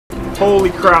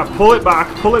Holy crap. Pull it back.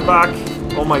 Pull it back.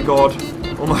 Oh my god.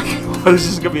 Oh my god. This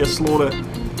is going to be a slaughter.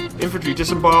 Infantry,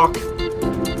 disembark.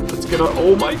 Let's get a...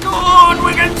 Oh my god.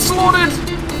 We're getting slaughtered.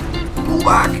 Pull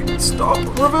back. Stop.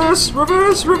 Reverse.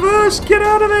 Reverse. Reverse. Get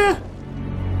out of there.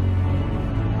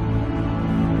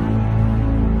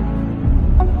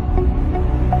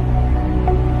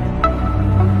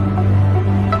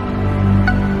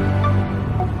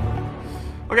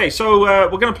 Okay, so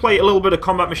we're going to play a little bit of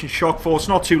Combat Mission Shock Force,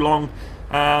 not too long,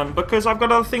 because I've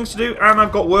got other things to do, and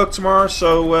I've got work tomorrow,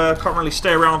 so can't really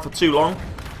stay around for too long.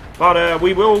 But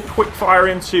we will quick fire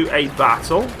into a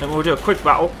battle, and we'll do a quick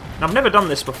battle. Now, I've never done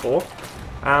this before,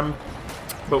 but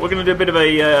we're going to do a bit of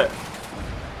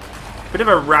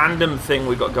a random thing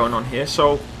we've got going on here.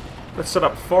 So let's set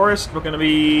up forest. We're going to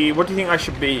be... What do you think I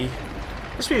should be?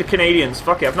 Let's be the Canadians.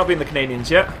 Fuck it, I've not been the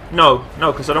Canadians yet. No,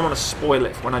 because I don't want to spoil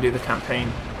it when I do the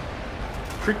campaign.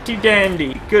 Pretty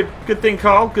dandy. Good thing,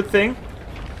 Carl. Good thing.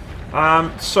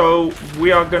 So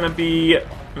we are going to be...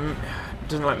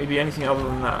 doesn't let me be anything other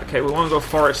than that. Okay, we want to go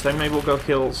forest then. Maybe we'll go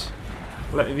hills.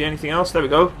 Let me be anything else. There we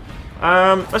go.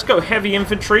 Let's go heavy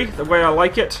infantry, the way I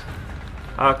like it.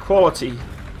 Quality.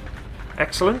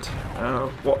 Excellent.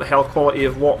 What the hell quality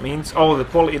of what means? Oh, the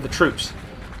quality of the troops.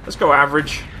 Let's go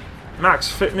average.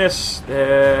 Max fitness,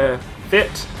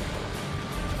 fit,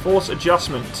 force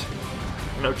adjustment,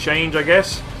 no change I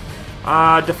guess.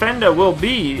 Defender will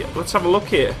be, let's have a look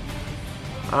here.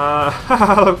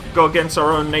 Go against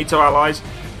our own NATO allies.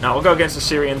 Now we'll go against the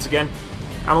Syrians again.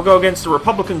 And we'll go against the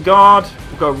Republican Guard,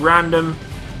 we'll go random,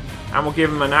 and we'll give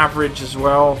them an average as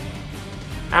well.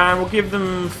 And we'll give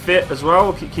them fit as well,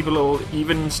 we'll keep a little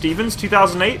even Stevens.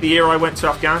 2008, the year I went to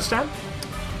Afghanistan.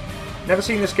 Never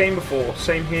seen this game before.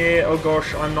 Same here. Oh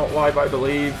gosh, I'm not live, I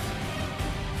believe.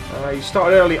 You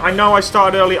started early. I know I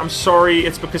started early. I'm sorry.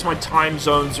 It's because my time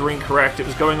zones are incorrect. It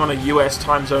was going on a US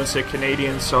time zone, so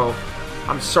Canadian, so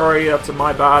I'm sorry. That's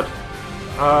my bad.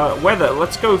 Weather.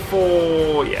 Let's go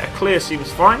for... Yeah, clear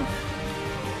seems fine.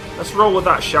 Let's roll with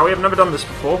that, shall we? I've never done this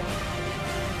before.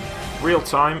 Real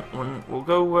time. We'll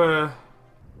go...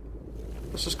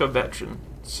 let's just go veteran.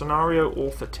 Scenario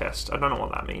author test. I don't know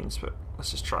what that means, but let's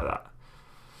just try that.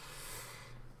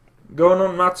 Going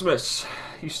on, Matsimus.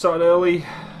 You started early.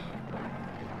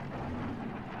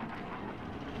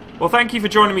 Well, thank you for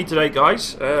joining me today,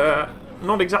 guys.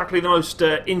 Not exactly the most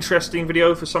interesting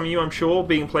video for some of you, I'm sure,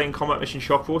 playing Combat Mission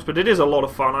Shock Force, but it is a lot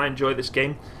of fun. I enjoy this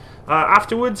game.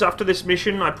 Afterwards, after this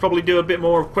mission, I'd probably do a bit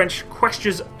more of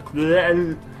questions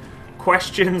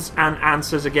and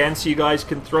answers again, so you guys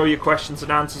can throw your questions and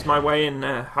answers my way and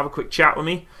have a quick chat with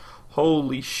me.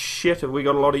 Holy shit, have we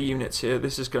got a lot of units here.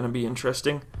 This is going to be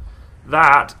interesting.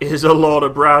 That is a lot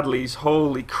of Bradleys.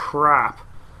 Holy crap.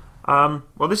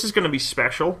 Well, this is going to be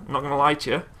special. I'm not going to lie to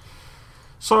you.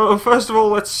 So, first of all,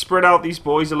 let's spread out these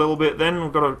boys a little bit then.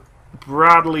 We've got a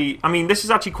Bradley... I mean, this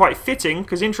is actually quite fitting,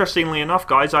 because interestingly enough,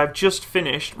 guys, I've just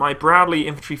finished my Bradley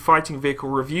Infantry Fighting Vehicle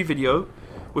review video,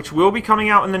 which will be coming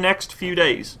out in the next few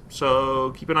days. So,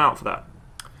 keep an eye out for that.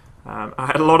 I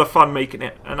had a lot of fun making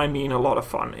it, and I mean a lot of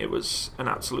fun. It was an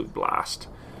absolute blast.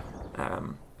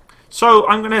 So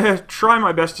I'm going to try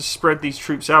my best to spread these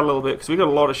troops out a little bit, because we've got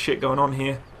a lot of shit going on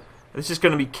here. This is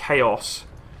going to be chaos.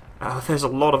 There's a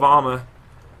lot of armor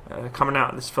coming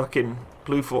out of this fucking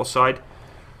Blue Force side.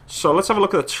 So let's have a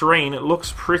look at the terrain. It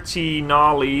looks pretty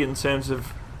gnarly in terms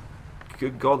of...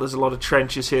 Good God, there's a lot of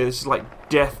trenches here. This is like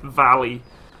Death Valley.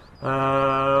 Hey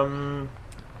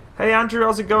Andrew,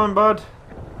 how's it going, bud?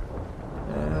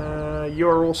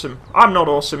 You're awesome. I'm not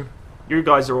awesome. You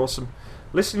guys are awesome.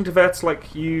 Listening to vets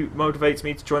like you motivates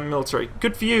me to join the military.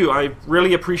 Good for you. I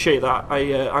really appreciate that.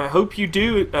 I hope you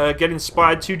do get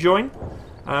inspired to join.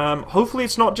 Hopefully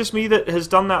it's not just me that has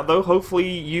done that, though. Hopefully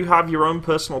you have your own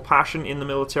personal passion in the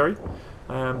military,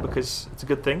 because it's a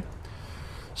good thing.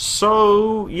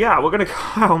 So, yeah, we're going to...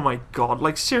 Oh, my God.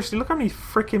 Like, seriously, look how many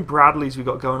freaking Bradleys we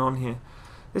got going on here.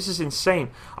 This is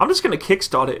insane. I'm just going to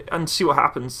kickstart it and see what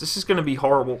happens. This is going to be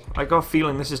horrible. I got a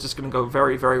feeling this is just going to go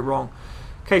very, very wrong.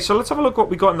 Okay, so let's have a look what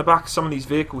we got in the back of some of these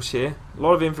vehicles here. A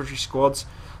lot of infantry squads.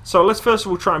 So let's first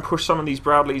of all try and push some of these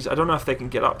Bradleys. I don't know if they can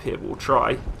get up here, but we'll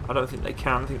try. I don't think they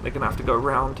can. I think they're going to have to go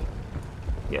around.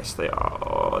 Yes, they are.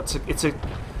 Oh,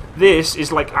 this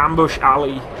is like Ambush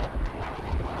Alley.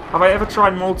 Have I ever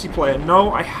tried multiplayer?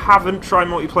 No, I haven't tried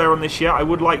multiplayer on this yet. I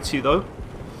would like to, though.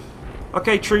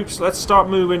 Okay, troops, let's start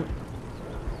moving.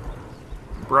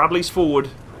 Bradley's forward.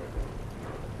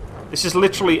 This is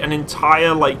literally an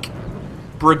entire, like,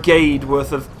 brigade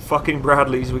worth of fucking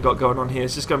Bradleys we got going on here.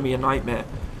 It's just going to be a nightmare.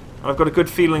 I've got a good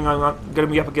feeling I'm going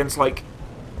to be up against, like,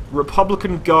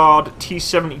 Republican Guard,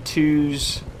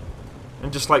 T-72s,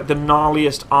 and just like the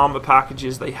gnarliest armor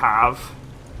packages they have.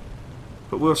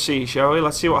 But we'll see, shall we?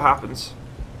 Let's see what happens.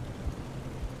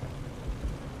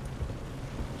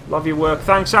 Love your work.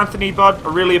 Thanks, Anthony, bud.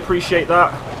 I really appreciate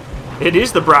that. It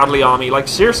is the Bradley army. Like,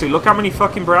 seriously, look how many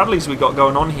fucking Bradleys we got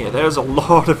going on here. There's a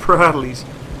lot of Bradleys.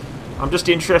 I'm just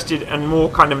interested and more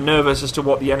kind of nervous as to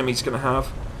what the enemy's going to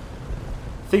have.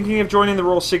 Thinking of joining the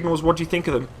Royal Signals, what do you think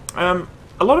of them?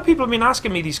 A lot of people have been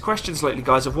asking me these questions lately,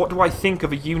 guys, of what do I think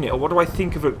of a unit, or what do I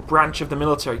think of a branch of the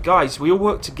military. Guys, we all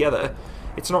work together.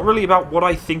 It's not really about what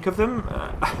I think of them.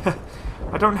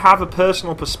 I don't have a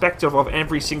personal perspective of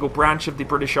every single branch of the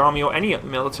British Army, or any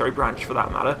military branch for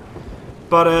that matter.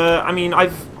 But, I mean,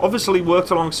 I've obviously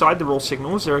worked alongside the Royal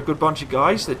Signals. They're a good bunch of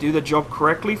guys that do their job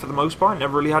correctly for the most part.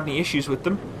 Never really had any issues with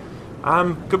them.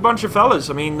 Good bunch of fellas.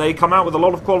 I mean, they come out with a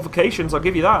lot of qualifications, I'll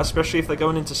give you that, especially if they're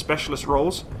going into specialist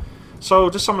roles. So,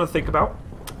 just something to think about.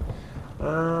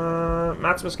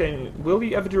 Matsimus Gaming, will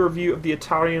you ever do a review of the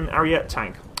Italian Ariete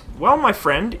tank? Well, my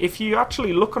friend, if you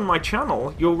actually look on my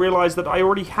channel, you'll realize that I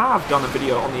already have done a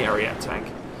video on the Ariete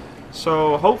tank.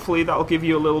 So, hopefully that'll give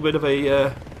you a little bit of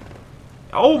a...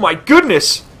 Oh my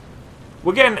goodness!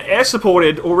 We're getting air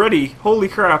supported already. Holy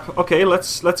crap. Okay,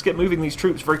 let's get moving these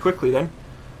troops very quickly then.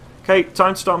 Okay,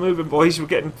 time to start moving, boys. We're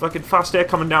getting fucking fast air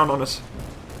coming down on us.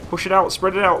 Push it out,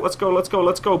 spread it out. Let's go, let's go,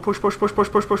 let's go. Push, push, push, push,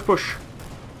 push, push, push.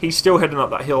 He's still heading up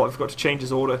that hill. I forgot to change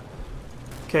his order.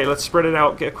 Okay, let's spread it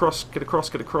out. Get across, get across,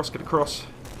 get across, get across.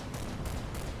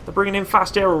 They're bringing in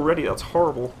fast air already. That's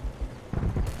horrible.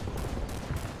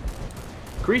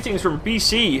 Greetings from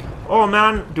BC. Oh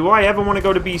man, do I ever want to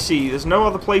go to BC. There's no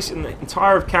other place in the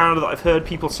entire of Canada that I've heard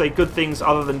people say good things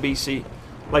other than BC.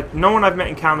 Like, no one I've met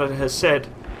in Canada has said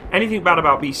anything bad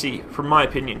about BC, from my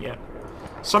opinion, yet.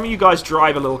 Some of you guys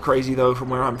drive a little crazy, though, from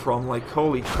where I'm from. Like,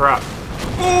 holy crap.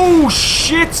 Oh,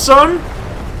 shit, son!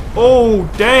 Oh,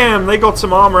 damn, they got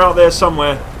some armor out there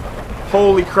somewhere.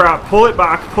 Holy crap. Pull it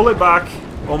back, pull it back.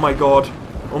 Oh my god.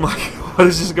 Oh my god,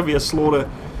 this is going to be a slaughter.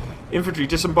 Infantry,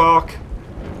 disembark.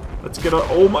 Let's get a...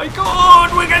 Oh my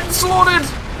god, we're getting slaughtered!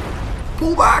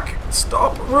 Pull back!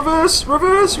 Stop! Reverse!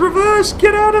 Reverse! Reverse!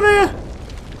 Get out of there!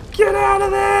 Get out of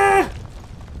there!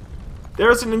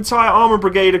 There's an entire armor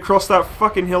brigade across that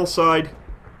fucking hillside.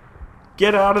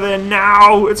 Get out of there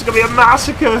now! It's gonna be a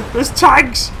massacre! There's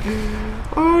tanks!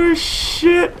 Oh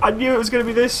shit! I knew it was gonna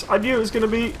be this. I knew it was gonna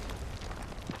be...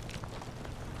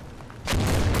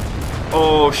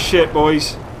 Oh shit,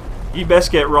 boys. You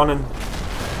best get running.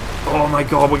 Oh my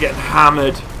god, we're getting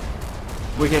hammered.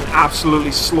 We're getting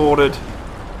absolutely slaughtered.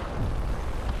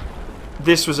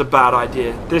 This was a bad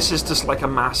idea. This is just like a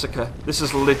massacre. This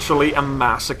is literally a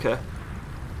massacre.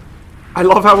 I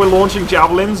love how we're launching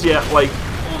javelins, yet like...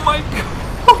 Oh my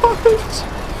god!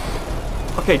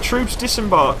 Okay, troops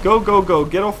disembark. Go, go, go.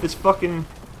 Get off this fucking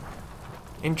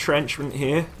entrenchment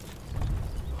here.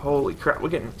 Holy crap, we're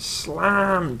getting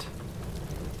slammed.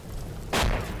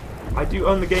 I do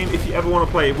own the game if you ever want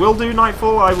to play. Will do,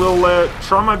 Nightfall. I will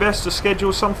try my best to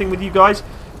schedule something with you guys.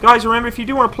 Guys, remember, if you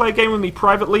do want to play a game with me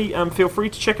privately, feel free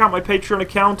to check out my Patreon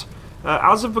account.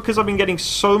 Because I've been getting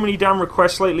so many damn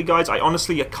requests lately, guys, I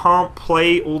can't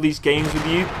play all these games with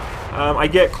you. I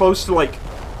get close to like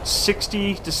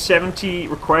 60 to 70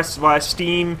 requests via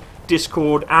Steam,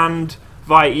 Discord, and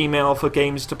via email for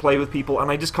games to play with people,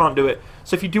 and I just can't do it.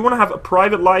 So if you do want to have a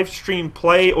private live stream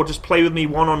play, or just play with me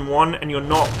one-on-one, and you're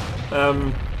not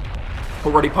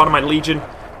already part of my legion,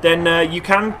 then you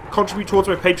can contribute towards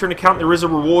my Patreon account. There is a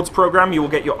rewards program. You will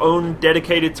get your own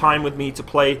dedicated time with me to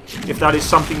play, if that is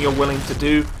something you're willing to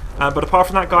do. But apart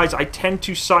from that, guys, I tend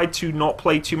to decide to not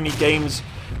play too many games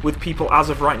with people as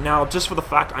of right now, just for the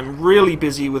fact I'm really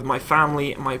busy with my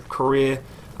family, my career,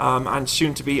 and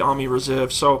soon to be Army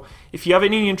Reserve. So if you have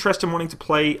any interest in wanting to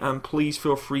play, please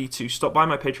feel free to stop by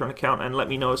my Patreon account and let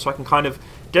me know, so I can kind of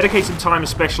dedicate some time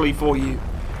especially for you.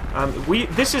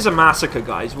 This is a massacre,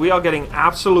 guys. We are getting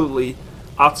absolutely,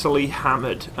 utterly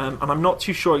hammered, and I'm not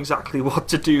too sure exactly what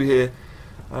to do here.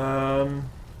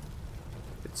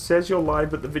 It says you're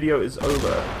live, but the video is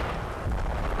over.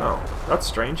 Oh, that's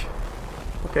strange.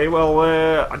 Okay, well,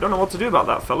 I don't know what to do about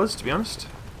that, fellas, to be honest.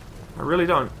 I really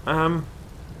don't.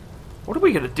 What are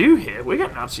we going to do here? We're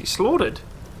getting absolutely slaughtered.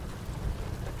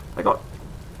 I got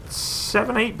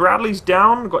 7, 8 Bradleys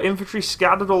down. Got infantry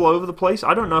scattered all over the place.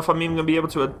 I don't know if I'm even going to be able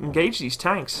to engage these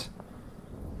tanks.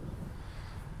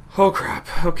 Oh,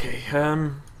 crap. Okay,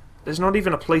 there's not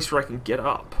even a place where I can get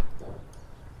up.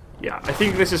 Yeah, I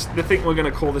think this is the thing. We're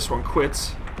going to call this one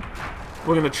quits.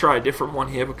 We're going to try a different one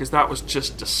here, because that was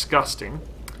just disgusting.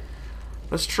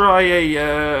 Let's try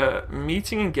a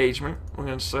meeting engagement. We're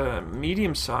going to say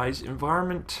medium size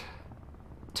environment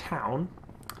town.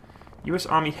 US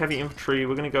Army Heavy Infantry.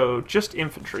 We're going to go just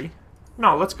infantry.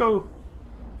 No, let's go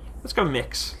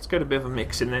mix. Let's get a bit of a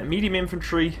mix in there. Medium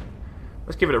infantry.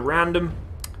 Let's give it a random.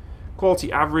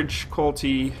 Quality average.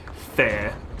 Quality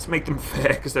fair. Let's make them fair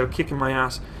because they were kicking my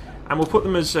ass. And we'll put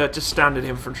them as just standard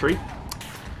infantry.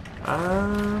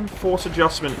 Force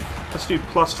adjustment. Let's do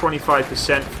plus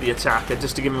 25% for the attacker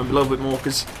just to give them a little bit more,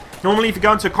 because normally if you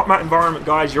go into a combat environment,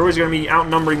 guys, you're always going to be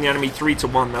outnumbering the enemy 3 to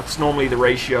 1. That's normally the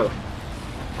ratio.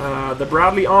 The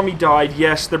Bradley army died.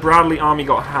 Yes, the Bradley army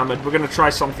got hammered. We're going to try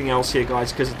something else here,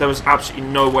 guys, because there was absolutely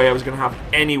no way I was going to have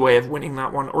any way of winning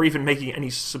that one, or even making any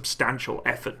substantial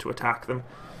effort to attack them.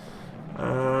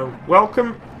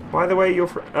 Welcome. By the way, you're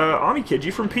Army Kid,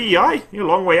 you from PEI? You're a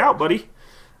long way out, buddy.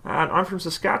 And I'm from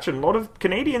Saskatchewan. A lot of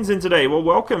Canadians in today. Well,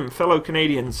 welcome, fellow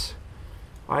Canadians.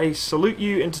 I salute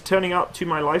you into turning up to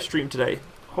my live stream today.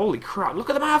 Holy crap, look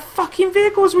at the amount of fucking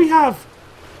vehicles we have!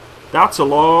 That's a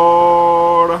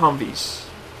lot of Humvees.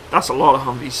 That's a lot of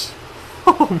Humvees.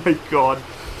 Oh my god.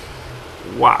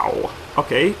 Wow.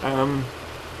 Okay,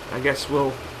 I guess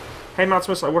we'll... Hey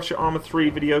Matsimus, I watched your Arma 3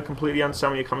 video, completely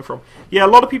understand where you're coming from. Yeah, a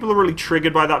lot of people are really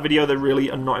triggered by that video. They really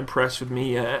are not impressed with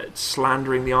me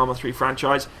slandering the Arma 3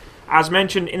 franchise. As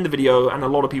mentioned in the video, and a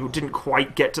lot of people didn't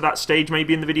quite get to that stage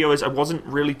maybe in the video, is I wasn't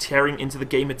really tearing into the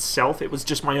game itself. It was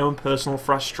just my own personal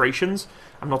frustrations.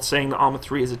 I'm not saying that Arma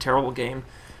 3 is a terrible game,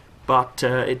 but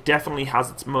it definitely has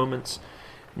its moments.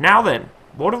 Now then,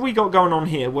 what have we got going on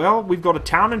here? Well, we've got a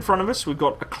town in front of us. We've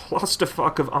got a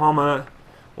clusterfuck of armor,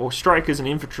 or strikers and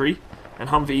infantry, and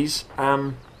Humvees.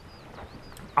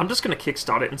 I'm just going to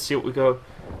kickstart it and see what we go.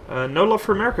 No love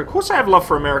for America. Of course I have love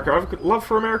for America. I've got love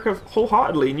for America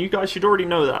wholeheartedly, and you guys should already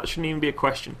know that. It shouldn't even be a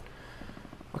question.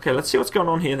 Okay, let's see what's going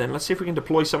on here then. Let's see if we can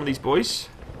deploy some of these boys.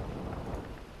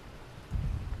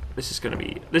 This is going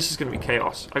to be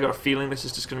chaos. I got a feeling this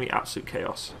is just going to be absolute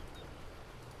chaos.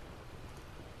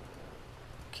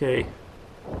 Okay.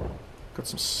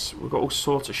 We've got all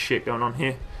sorts of shit going on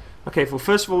here. Okay, well,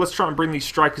 first of all, let's try and bring these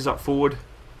strikers up forward.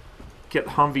 Get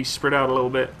the Humvees spread out a little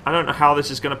bit. I don't know how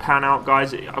this is going to pan out,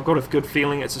 guys. I've got a good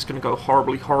feeling it's just going to go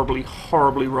horribly, horribly,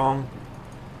 horribly wrong.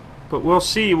 But we'll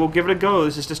see. We'll give it a go.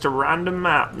 This is just a random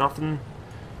map. Nothing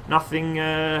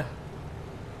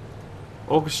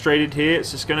orchestrated here.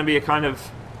 It's just going to be a kind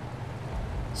of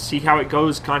see how it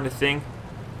goes kind of thing.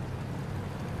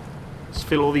 Let's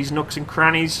fill all these nooks and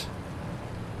crannies.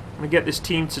 I'm going to get this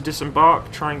team to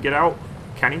disembark, try and get out.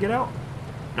 Can he get out?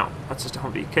 No, that's just a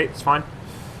Humvee. Okay, that's fine.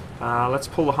 Let's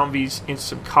pull the Humvees into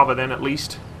some cover then, at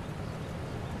least.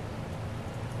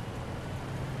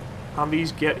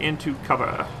 Humvees, get into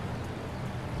cover.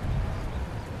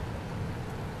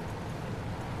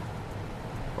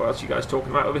 What else are you guys talking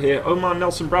about over here? Omar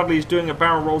Nelson Bradley is doing a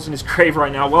barrel rolls in his grave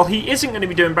right now. Well, he isn't going to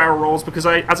be doing barrel rolls because,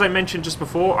 as I mentioned just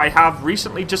before, I have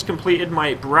recently just completed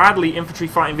my Bradley infantry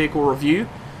fighting vehicle review.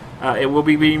 It will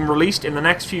be being released in the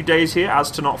next few days here, as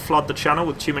to not flood the channel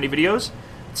with too many videos.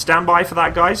 Stand by for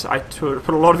that, guys. I put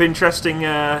a lot of interesting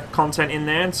content in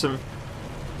there, and some...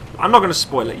 I'm not going to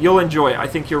spoil it. You'll enjoy it. I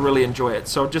think you'll really enjoy it.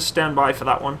 So just stand by for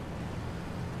that one.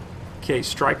 Okay,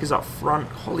 strikers up front.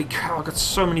 Holy cow, I've got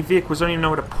so many vehicles. I don't even know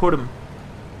where to put them.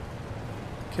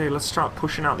 Okay, let's start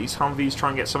pushing out these Humvees. Try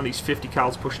and get some of these 50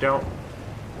 cals pushed out.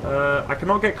 I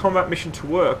cannot get combat mission to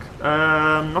work.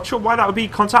 Not sure why that would be.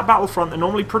 Contact Battlefront. They're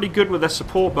normally pretty good with their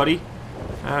support, buddy.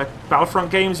 Battlefront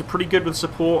games are pretty good with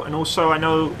support, and also I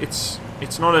know it's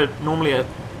not normally a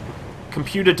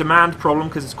computer demand problem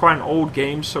because it's quite an old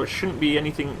game, so it shouldn't be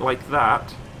anything like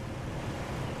that.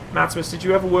 Matsimus, did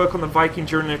you ever work on the Viking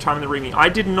during their time in the Remi? I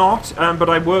did not, but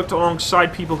I worked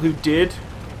alongside people who did.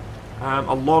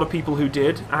 A lot of people who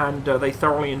did, and they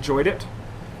thoroughly enjoyed it.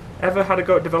 Ever had a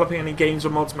go at developing any games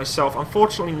or mods myself?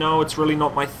 Unfortunately, no, it's really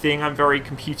not my thing. I'm very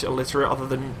computer illiterate, other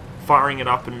than firing it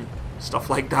up and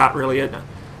stuff like that, really.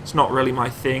 It's not really my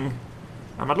thing.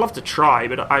 I'd love to try,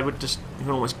 but I would just you can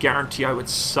almost guarantee I would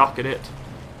suck at it.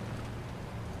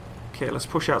 Okay, let's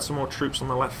push out some more troops on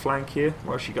the left flank here.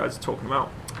 What else you guys are talking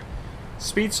about?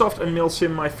 Speedsoft and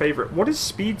Milsim, my favourite. What is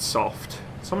Speedsoft?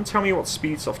 Someone tell me what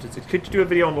Speedsoft is. Could you do a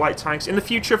video on light tanks? In the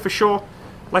future, for sure.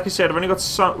 Like I said, I've only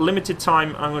got limited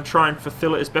time. I'm going to try and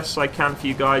fulfill it as best as I can for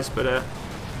you guys, but there's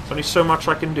only so much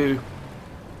I can do.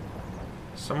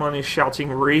 Someone is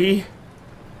shouting "Re."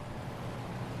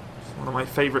 It's one of my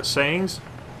favourite sayings.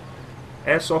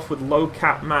 Airsoft with low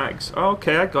cap mags. Oh,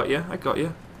 okay, I got you. I got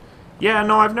you. Yeah,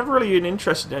 no, I've never really been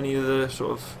interested in any of the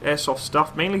sort of airsoft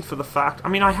stuff, mainly for the fact... I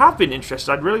mean, I have been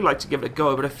interested. I'd really like to give it a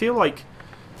go, but I feel like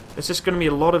there's just going to be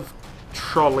a lot of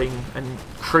trolling and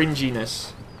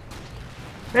cringiness.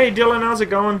 Hey Dylan, how's it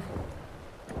going?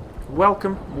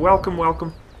 Welcome, welcome,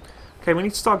 welcome. Okay, we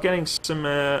need to start getting some...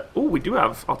 oh, we do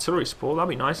have artillery support. That'd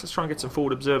be nice. Let's try and get some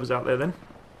forward observers out there then.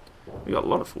 We got a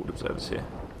lot of forward observers here.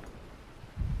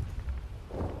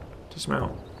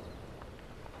 Dismount.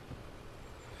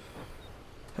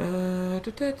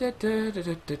 Airsoft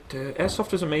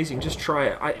is amazing. Just try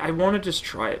it. I want to just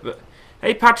try it, but...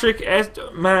 Hey, Patrick,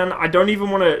 man, I don't even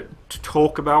want to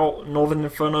talk about Northern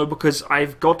Inferno because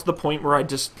I've got to the point where I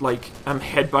just, like, am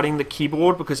headbutting the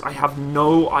keyboard because I have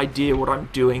no idea what I'm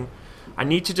doing. I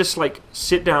need to just, like,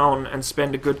 sit down and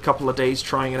spend a good couple of days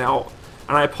trying it out.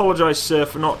 And I apologize, sir,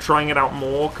 for not trying it out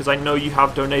more because I know you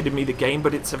have donated me the game,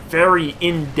 but it's a very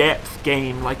in-depth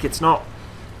game. Like, it's not,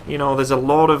 you know, there's a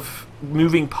lot of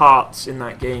moving parts in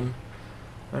that game.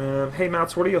 Hey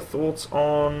Mats, what are your thoughts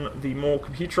on the more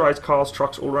computerized cars,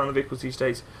 trucks, all-around the vehicles these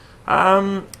days?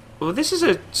 Well, this is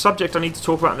a subject I need to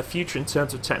talk about in the future in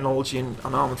terms of technology and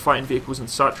armored fighting vehicles and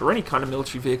such, or any kind of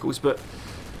military vehicles, but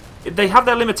they have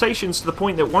their limitations to the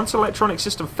point that once an electronic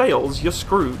system fails, you're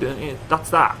screwed. That's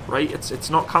that, right? It's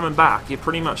not coming back. You're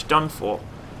pretty much done for.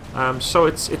 So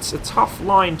it's a tough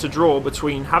line to draw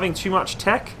between having too much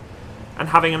tech and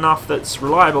having enough that's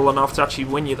reliable enough to actually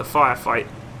win you the firefight.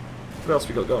 What else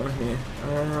we got going here?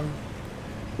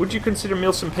 Would you consider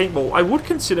Milsim paintball? I would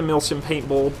consider Milsim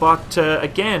paintball, but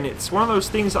again, it's one of those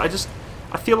things that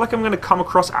I feel like I'm going to come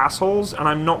across assholes, and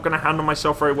I'm not going to handle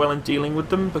myself very well in dealing with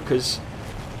them because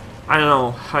I don't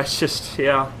know. I just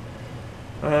yeah.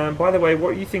 By the way,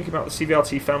 what do you think about the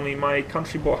CVRT family? My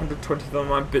country bought 120 of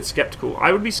them. I'm a bit skeptical.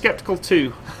 I would be skeptical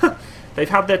too. They've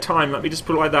had their time. Let me just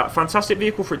put it like that. Fantastic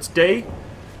vehicle for its day.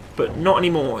 But not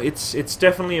anymore. It's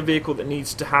definitely a vehicle that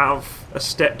needs to have a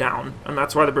step down, and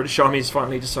that's why the British Army has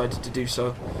finally decided to do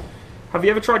so. Have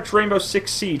you ever tried Rainbow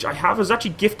Six Siege? I have. I was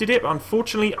actually gifted it, but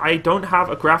unfortunately I don't have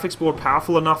a graphics board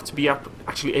powerful enough to be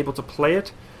actually able to play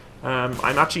it. I'm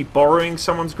actually borrowing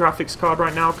someone's graphics card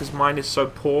right now because mine is so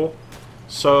poor.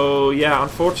 So yeah,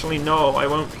 unfortunately no, I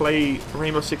won't play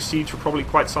Rainbow Six Siege for probably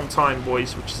quite some time,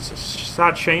 boys, which is a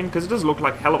sad shame because it does look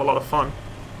like a hell of a lot of fun.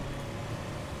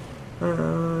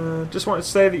 Just wanted to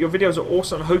say that your videos are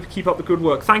awesome. I hope you keep up the good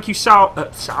work. Thank you, Sal.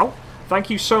 Thank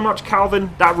you so much,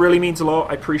 Calvin. That really means a lot.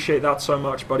 I appreciate that so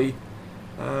much, buddy.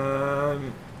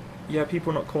 Yeah,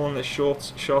 people not calling this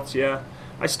shots, yeah.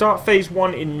 I start phase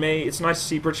 1 in May. It's nice to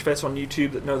see British vets on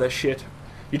YouTube that know their shit.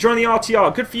 You join the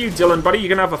RTR. Good for you, Dylan, buddy. You're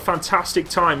going to have a fantastic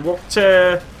time. What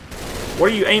are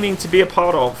you aiming to be a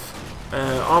part of?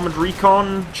 Armored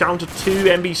Recon, Challenger 2,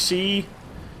 NBC...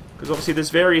 Because obviously there's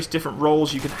various different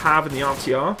roles you can have in the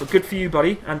RTR. But good for you,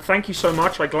 buddy. And thank you so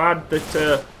much. I'm glad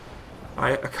that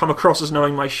I come across as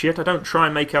knowing my shit. I don't try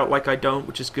and make out like I don't,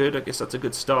 which is good. I guess that's a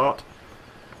good start.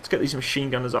 Let's get these machine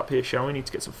gunners up here, shall we? Need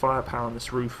to get some firepower on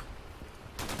this roof.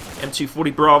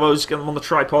 M240 Bravos, get them on the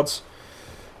tripods.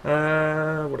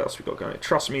 What else we got going?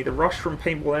 Trust me, the rush from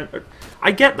paintball...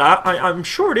 I get that. I'm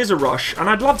sure it is a rush. And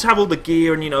I'd love to have all the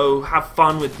gear and, you know, have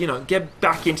fun with, you know, get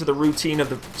back into the routine of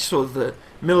the sort of the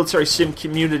military sim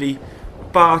community,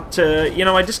 but you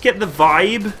know, I just get the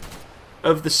vibe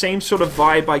of the same sort of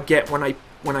vibe I get when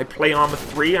I play Arma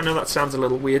 3. I know that sounds a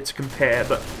little weird to compare,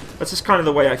 but that's just kind of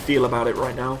the way I feel about it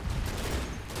right now.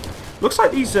 Looks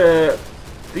like these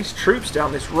troops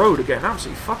down this road are getting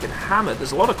absolutely fucking hammered.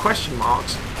 There's a lot of question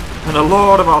marks and a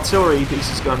lot of artillery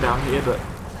pieces going down here, but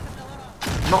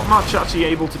not much actually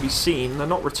able to be seen. They're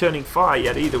not returning fire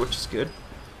yet either, which is good.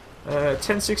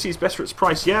 1060 is best for its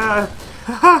price. Yeah,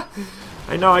 I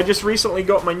know. I just recently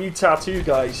got my new tattoo,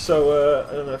 guys. So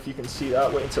I don't know if you can see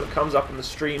that. Wait until it comes up on the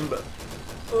stream. But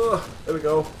there we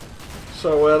go.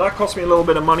 So that cost me a little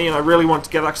bit of money, and I really wanted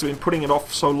to get that because I've been putting it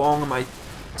off so long. And my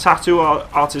tattoo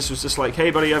artist was just like,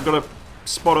 "Hey, buddy, I've got a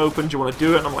spot open. Do you want to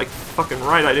do it?" And I'm like, "Fucking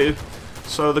right, I do."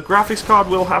 So the graphics card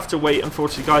will have to wait.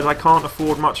 Unfortunately, guys, I can't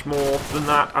afford much more than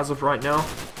that as of right now.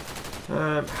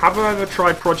 Have I ever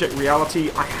tried Project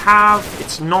Reality? I have.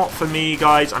 It's not for me,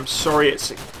 guys. I'm sorry. It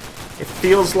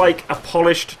feels like a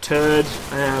polished turd.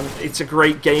 It's a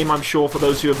great game, I'm sure, for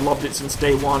those who have loved it since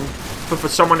day one. But for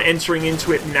someone entering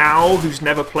into it now who's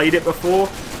never played it before,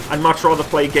 I'd much rather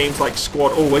play games like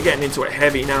Squad. Oh, we're getting into it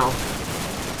heavy now.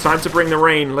 Time to bring the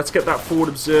rain. Let's get that forward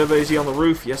observer. Is he on the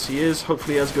roof? Yes, he is.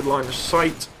 Hopefully he has good line of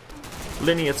sight.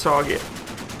 Linear target.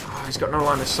 Oh, he's got no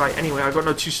line of sight. Anyway, I've got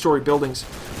no two-story buildings.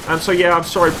 So yeah, I'm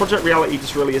sorry, Project Reality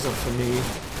just really isn't for me.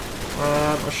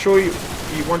 I'll show you,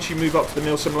 once you move up to the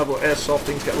Milsim level airsoft,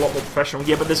 things get a lot more professional.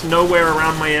 Yeah, but there's nowhere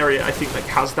around my area, I think, that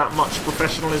has that much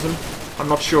professionalism. I'm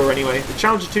not sure anyway. The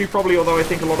Challenger 2 probably, although I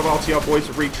think a lot of RTR boys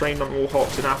have retrained on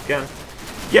Warhawks in Afghan.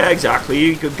 Yeah, exactly,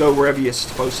 you could go wherever you're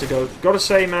supposed to go. Gotta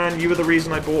say, man, you were the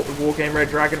reason I bought the Wargame Red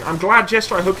Dragon. I'm glad,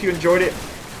 Jester, I hope you enjoyed it.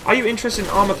 Are you interested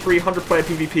in Arma 3 100-player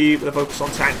PvP with a focus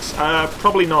on tanks?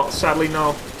 Probably not, sadly,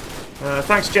 no.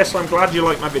 Thanks, Jess, I'm glad you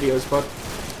like my videos, bud.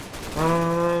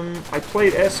 I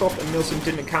played Airsoft and Nielsen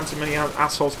didn't encounter many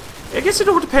assholes. I guess it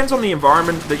all depends on the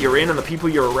environment that you're in and the people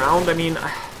you're around. I mean,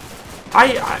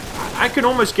 I can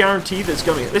almost guarantee there's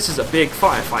going to be... This is a big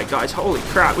firefight, guys. Holy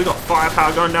crap, we got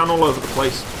firepower going down all over the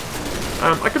place.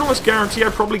 I can almost guarantee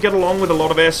I'd probably get along with a lot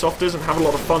of airsofters and have a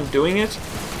lot of fun doing it.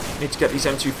 Need to get these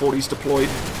M240s deployed.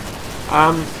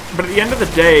 But at the end of the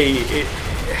day,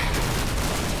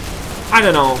 I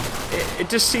don't know. It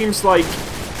just seems like...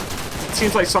 It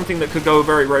seems like something that could go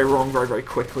very, very wrong very, very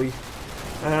quickly.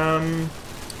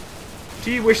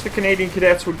 Do you wish the Canadian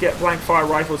cadets would get blank fire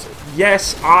rifles?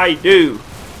 Yes, I do,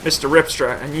 Mr.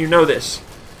 Ripstra, and you know this.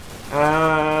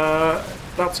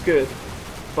 That's good.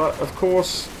 But, of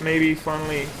course, maybe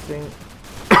finally think...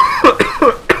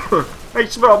 I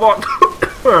smell what?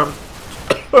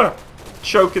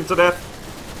 Choking to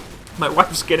death. My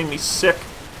wife's getting me sick.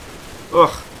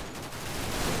 Ugh.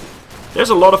 There's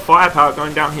a lot of firepower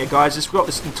going down here, guys. We've got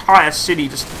this entire city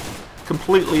just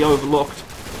completely overlooked.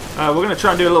 We're going to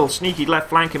try and do a little sneaky left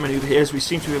flanking maneuver here, as we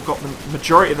seem to have got the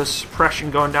majority of the suppression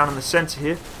going down in the center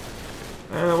here.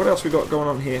 What else we got going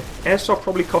on here? Airsoft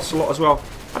probably costs a lot as well.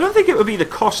 I don't think it would be the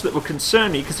cost that would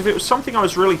concern me, because if it was something I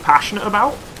was really passionate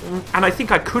about, and I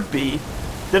think I could be,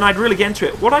 then I'd really get into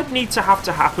it. What I'd need to have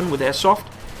to happen with Airsoft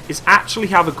is actually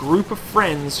have a group of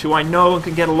friends who I know and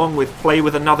can get along with play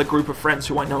with another group of friends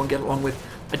who I know and get along with.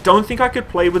 I don't think I could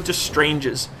play with just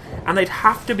strangers, and they'd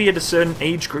have to be at a certain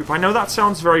age group. I know that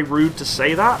sounds very rude to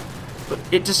say that, but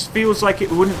it just feels like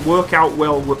it wouldn't work out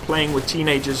well with playing with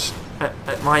teenagers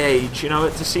at my age, you know.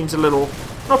 It just seems a little...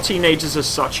 Not teenagers as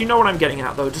such, you know what I'm getting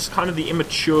at though, just kind of the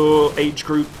immature age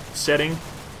group setting.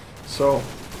 So,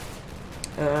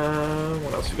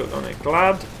 what else we got going on here?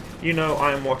 Glad you know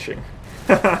I am watching.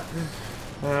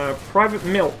 Private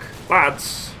Milk.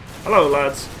 Lads. Hello,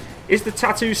 lads. Is the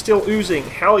tattoo still oozing?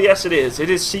 Hell yes it is. It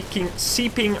is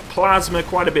seeping plasma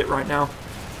quite a bit right now.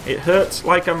 It hurts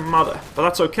like a mother, but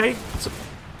that's okay. It's a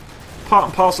part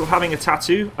and parcel of having a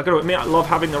tattoo. I gotta admit, I love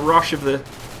having the rush of the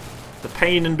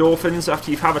pain endorphins after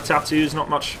you've had a tattoo. There's not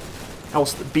much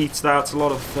else that beats that. It's a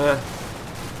lot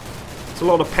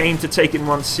of pain to take in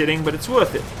one sitting, but it's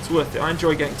worth it. It's worth it. I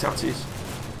enjoy getting tattoos.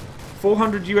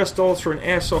 $400 US for an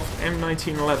Airsoft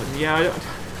M1911. Yeah,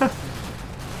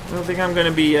 I don't think I'm going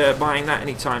to be buying that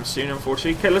anytime soon,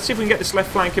 unfortunately. Okay, let's see if we can get this left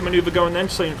flanking maneuver going then,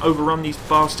 so we can overrun these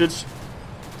bastards.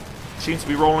 Seems to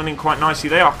be rolling in quite nicely.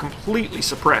 They are completely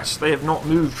suppressed. They have not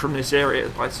moved from this area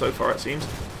by so far, it seems.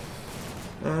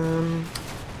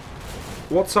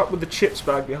 What's up with the chips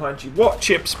bag behind you? What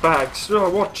chips bags? Oh,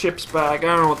 what chips bag? I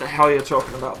don't know what the hell you're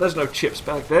talking about. There's no chips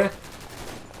bag there.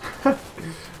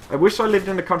 I wish I lived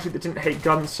in a country that didn't hate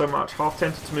guns so much. Half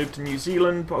tempted to move to New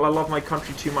Zealand, but I love my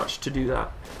country too much to do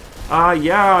that.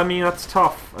 Yeah, I mean, that's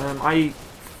tough. I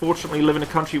fortunately live in a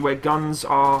country where guns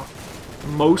are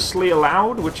mostly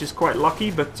allowed, which is quite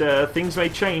lucky, but things may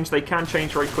change. They can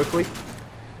change very quickly.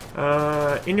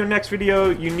 In your next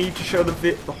video, you need to show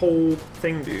the whole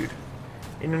thing, dude.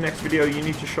 In your next video, you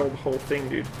need to show the whole thing,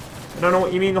 dude. I don't know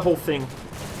what you mean, the whole thing.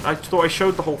 I thought I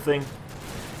showed the whole thing.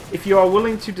 If you are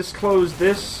willing to disclose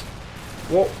this,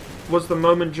 what was the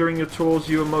moment during your tours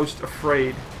you were most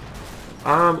afraid?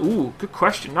 Ooh, good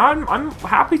question. I'm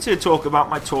happy to talk about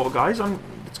my tour, guys.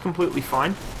 It's completely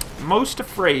fine. Most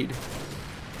afraid.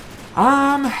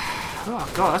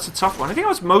 Oh god, that's a tough one. I think I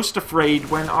was most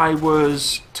afraid when I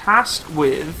was tasked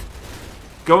with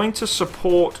going to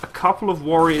support a couple of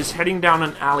warriors heading down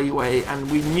an alleyway,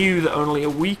 and we knew that only a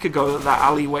week ago that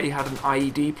alleyway had an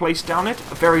IED placed down it,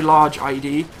 a very large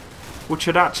IED, which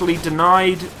had actually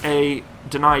denied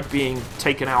being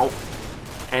taken out,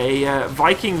 a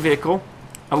Viking vehicle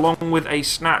along with a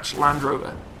snatched Land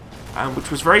Rover, which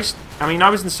was very... I mean,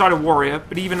 I was inside a warrior,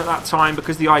 but even at that time,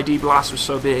 because the ID blast was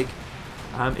so big,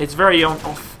 it's very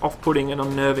off-putting and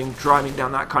unnerving driving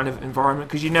down that kind of environment,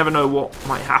 because you never know what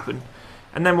might happen.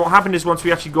 And then what happened is once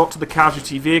we actually got to the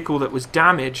casualty vehicle that was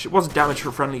damaged, it wasn't damaged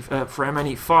from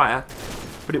any fire,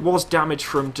 but it was damaged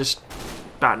from just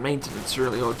bad maintenance,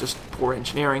 really, or just poor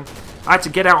engineering. I had to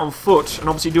get out on foot and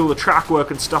obviously do all the track work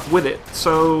and stuff with it.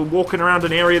 So walking around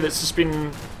an area that's just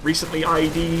been recently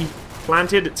IED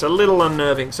planted, it's a little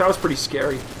unnerving. So that was pretty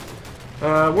scary.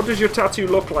 What does your tattoo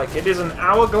look like? It is an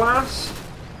hourglass.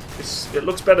 It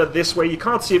looks better this way. You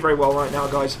can't see it very well right now,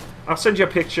 guys. I'll send you a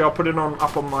picture. I'll put it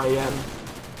up on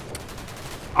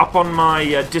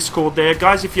my Discord there.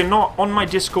 Guys, if you're not on my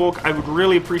Discord, I would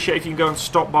really appreciate if you can go and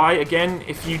stop by. Again,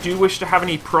 if you do wish to have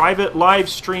any private live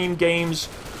stream games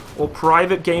or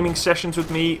private gaming sessions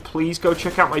with me, please go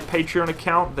check out my Patreon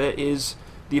account. There is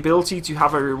the ability to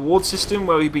have a reward system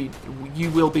where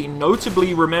you will be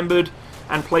notably remembered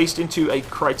and placed into a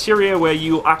criteria where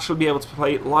you'll actually be able to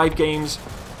play live games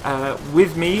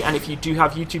with me. And if you do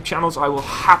have YouTube channels, I will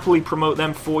happily promote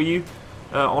them for you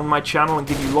on my channel and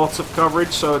give you lots of coverage,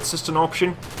 so it's just an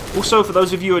option. Also, for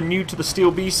those of you who are new to the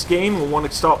Steel Beast game or want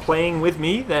to start playing with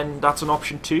me, then that's an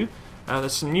option too.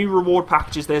 There's some new reward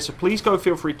packages there, so please go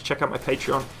feel free to check out my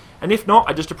Patreon. And if not,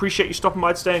 I just appreciate you stopping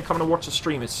by today and coming to watch the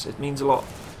stream. It means a lot.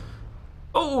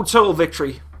 Oh, total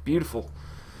victory. Beautiful.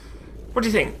 What do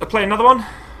you think? I'll play another one?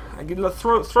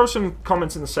 Throw some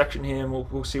comments in the section here and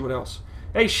we'll see what else.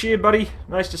 Hey, Sheer, buddy.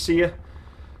 Nice to see you.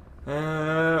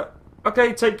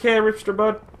 Okay, take care, Ripster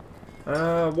Bud.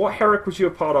 What Herrick was you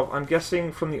a part of? I'm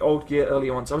guessing from the old gear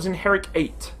earlier ones. I was in Herrick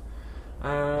 8.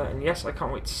 And yes, I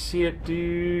can't wait to see it,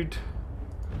 dude.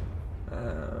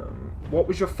 What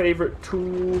was your favourite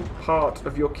tool part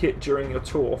of your kit during your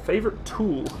tour? Favourite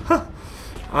tool?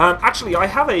 Actually, I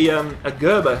have a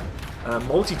Gerber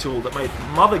multi-tool that my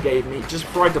mother gave me just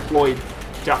before I deployed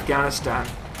to Afghanistan.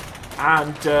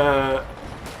 And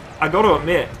I got to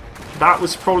admit, that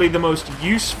was probably the most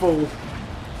useful...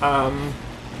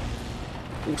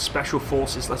 Special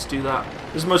Forces, let's do that.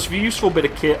 It was the most useful bit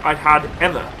of kit I'd had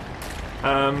ever.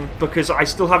 Because I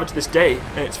still have it to this day,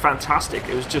 and it's fantastic.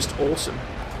 It was just awesome.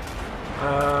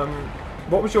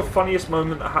 What was your funniest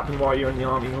moment that happened while you were in the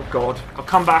army? Oh god, I'll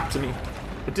come back to me.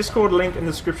 The Discord link in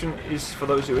the description is for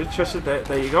those who are interested.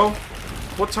 There you go.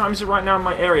 What time is it right now in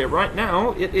my area? Right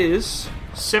now, it is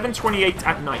 7:28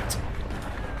 at night.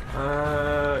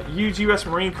 Use US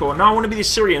Marine Corps. Now I want to be the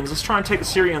Syrians. Let's try and take the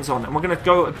Syrians on, and we're going to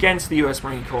go against the US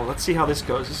Marine Corps. Let's see how this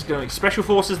goes. This is going to be Special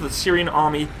Forces, the Syrian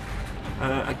Army,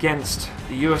 against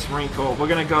the US Marine Corps. We're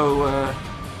going to go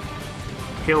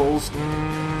hills,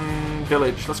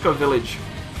 village. Let's go village.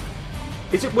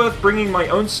 Is it worth bringing my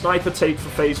own sniper tape for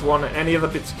Phase 1 and any other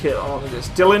bits of kit on this?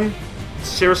 Dylan,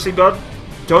 seriously, bud,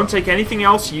 don't take anything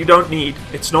else you don't need.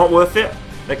 It's not worth it.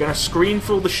 They're going to screen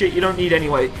for all the shit you don't need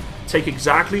anyway. Take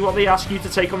exactly what they ask you to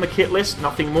take on the kit list.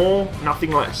 Nothing more,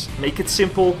 nothing less. Make it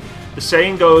simple. The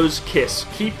saying goes, KISS.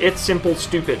 Keep it simple,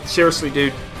 stupid. Seriously,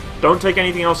 dude. Don't take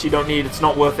anything else you don't need. It's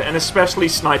not worth it. And especially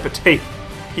sniper tape.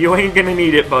 You ain't gonna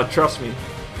need it, bud. Trust me.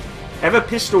 Ever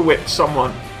pistol whipped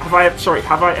someone? Have I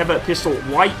ever pistol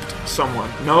wiped someone?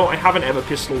 No, I haven't ever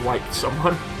pistol wiped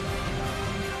someone.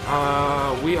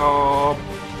 We are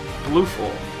blue 4.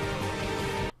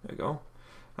 There we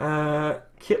go.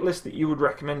 Kit list that you would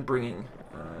recommend bringing.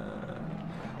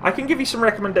 I can give you some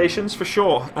recommendations for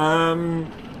sure.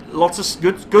 Lots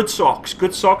of good socks.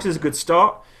 Good socks is a good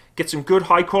start. Get some good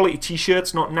high quality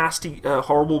t-shirts, not nasty,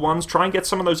 horrible ones. Try and get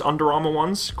some of those Under Armour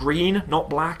ones. Green,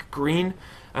 not black, green.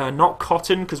 Not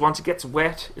cotton, because once it gets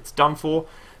wet, it's done for.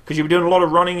 Because you'll be doing a lot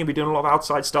of running, you'll be doing a lot of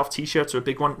outside stuff. T-shirts are a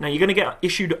big one. Now, you're going to get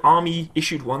issued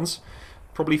Army-issued ones.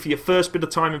 Probably for your first bit of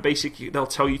time in basic, they'll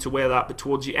tell you to wear that. But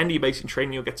towards the end of your basic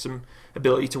training, you'll get some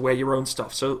ability to wear your own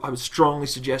stuff. So I would strongly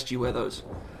suggest you wear those.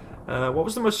 What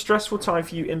was the most stressful time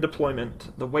for you in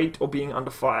deployment? The weight or being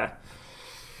under fire?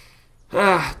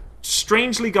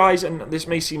 Strangely, guys, and this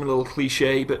may seem a little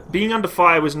cliche, but being under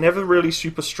fire was never really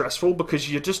super stressful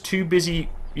because you're just too busy.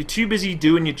 You're too busy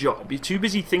doing your job. You're too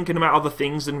busy thinking about other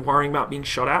things than worrying about being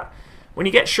shot at. When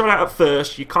you get shot at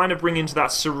first, you kind of bring into that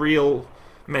surreal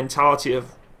mentality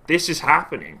of, this is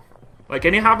happening. Like,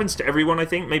 and it happens to everyone, I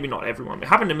think. Maybe not everyone. It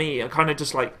happened to me. I kind of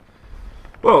just like,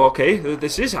 well, okay,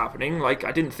 this is happening. Like,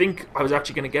 I didn't think I was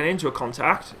actually going to get into a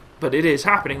contact, but it is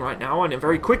happening right now, and then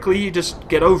very quickly you just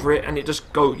get over it, and you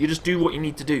just do what you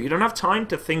need to do. You don't have time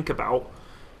to think about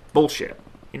bullshit.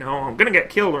 You know, I'm going to get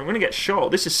killed or I'm going to get shot.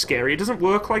 This is scary. It doesn't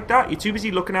work like that. You're too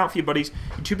busy looking out for your buddies.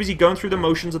 You're too busy going through the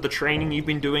motions of the training you've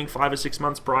been doing 5 or 6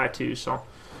 months prior to. So,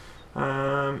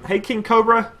 hey, King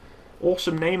Cobra.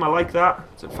 Awesome name. I like that.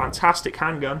 It's a fantastic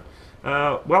handgun.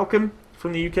 Welcome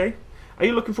from the UK. Are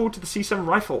you looking forward to the C7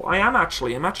 rifle? I am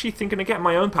actually. I'm actually thinking of getting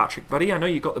my own, Patrick, buddy. I know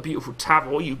you got the beautiful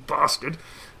Tavor, you bastard.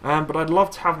 But I'd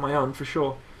love to have my own for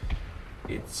sure.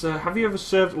 It's have you ever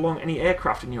served along any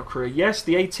aircraft in your career? Yes,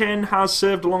 the A-10 has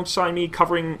served alongside me,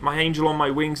 covering my Angel on my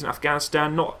wings in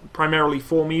Afghanistan. Not primarily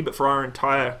for me, but for our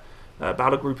entire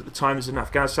battle group at the time. Is in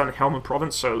Afghanistan and Helmand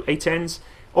Province. So A-10s.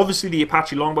 Obviously the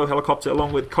Apache Longbow helicopter,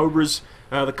 along with Cobras.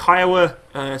 The Kiowa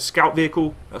scout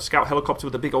vehicle, a scout helicopter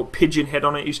with a big old pigeon head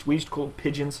on it. We used to call them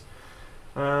pigeons.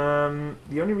 The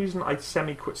only reason I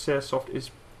semi-quit Airsoft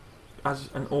is, as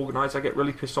an organizer, I get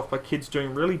really pissed off by kids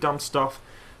doing really dumb stuff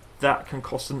that can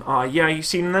cost an eye. Yeah, you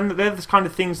see, and then they're the kind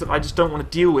of things that I just don't want to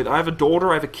deal with. I have a daughter,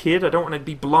 I have a kid, I don't want to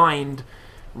be blind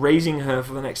raising her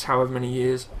for the next however many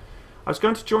years. was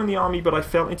going to join the army, but I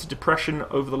fell into depression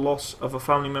over the loss of a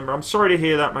family member. I'm sorry to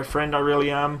hear that, my friend. I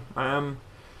really am.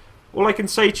 All I can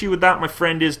say to you with that, my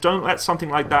friend, is don't let something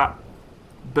like that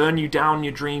burn you down,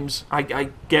 your dreams. I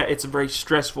get it's a very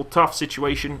stressful, tough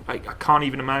situation. I can't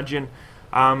even imagine.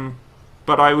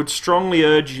 But I would strongly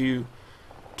urge you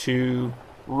to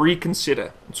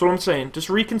reconsider. That's all I'm saying. Just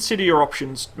reconsider your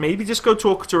options. Maybe just go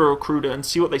talk to a recruiter and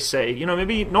see what they say. You know,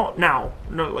 maybe not now.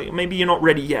 No, like maybe you're not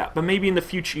ready yet, but maybe in the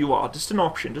future you are. Just an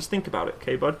option. Just think about it,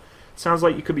 okay, bud? Sounds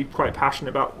like you could be quite passionate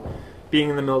about being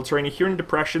in the military. And if you're in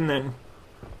depression, then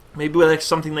maybe there's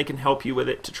something they can help you with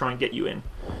it to try and get you in.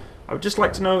 I would just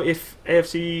like to know if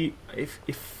AFC,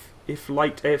 if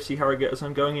like AFC Harrogate, as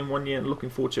I'm going in 1 year and looking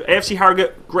forward to it. AFC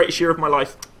Harrogate, greatest year of my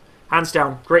life. Hands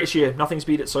down, greatest year. Nothing's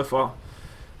beat it so far.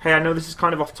 Hey, I know this is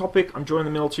kind of off topic. I'm joining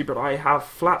the military, but I have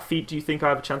flat feet. Do you think I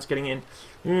have a chance of getting in?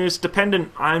 It's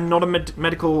dependent. I'm not a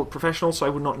medical professional, so I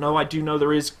would not know. I do know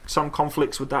there is some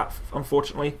conflicts with that,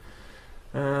 unfortunately.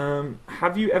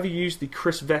 Have you ever used the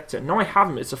Chris Vector? No, I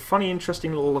haven't. It's a funny,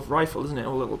 interesting little rifle, isn't it? A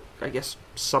little, I guess,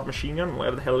 submachine gun,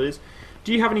 whatever the hell it is.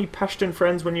 Do you have any Pashtun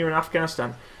friends when you were in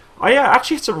Afghanistan? I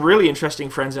actually had some really interesting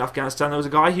friends in Afghanistan. There was a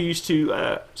guy who used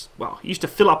to, he used to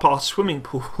fill up our swimming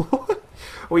pool.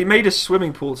 We made a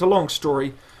swimming pool. It's a long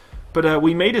story, but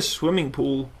we made a swimming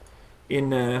pool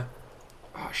in.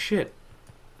 Oh shit!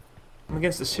 I'm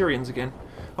against the Syrians again.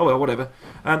 Oh well, whatever.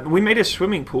 We made a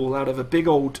swimming pool out of a big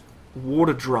old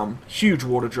water drum, huge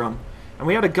water drum, and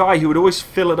we had a guy who would always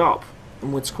fill it up.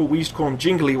 And we used to call them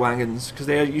jingly wagons because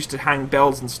they used to hang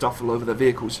bells and stuff all over their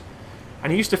vehicles.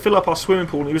 And he used to fill up our swimming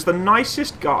pool. And he was the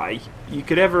nicest guy you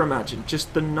could ever imagine.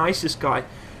 Just the nicest guy.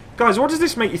 Guys, what does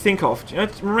this make you think of? You know,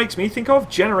 it makes me think of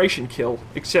Generation Kill,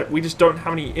 except we just don't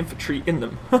have any infantry in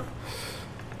them.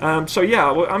 So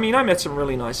yeah, well, I mean, I met some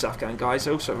really nice Afghan guys.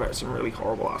 I also met some really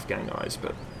horrible Afghan guys,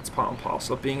 but it's part and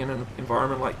parcel of being in an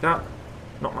environment like that.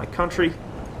 Not my country.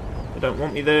 They don't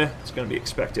want me there. It's going to be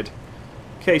expected.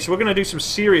 Okay, so we're going to do some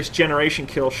serious Generation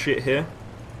Kill shit here.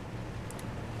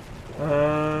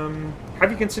 Have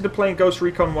you considered playing Ghost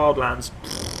Recon Wildlands?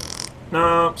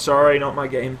 No, sorry, not my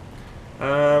game.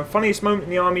 Funniest moment in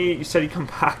the army, you said you'd come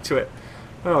back to it.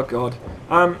 Oh god.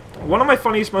 One of my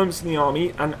funniest moments in the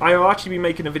army, and I'll actually be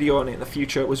making a video on it in the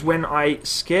future, was when I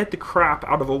scared the crap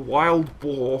out of a wild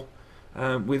boar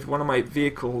with one of my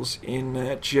vehicles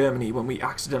in Germany when we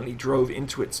accidentally drove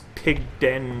into its pig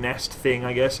den nest thing,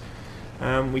 I guess.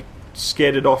 We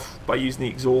scared it off by using the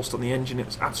exhaust on the engine. It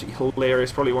was absolutely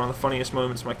hilarious. Probably one of the funniest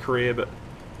moments of my career, but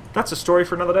that's a story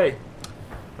for another day.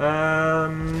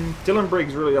 Dylan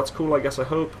Briggs, really, that's cool, I guess, I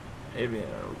hope.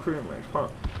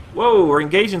 Whoa, we're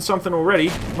engaged in something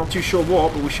already. Not too sure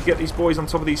what, but we should get these boys on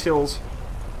top of these hills.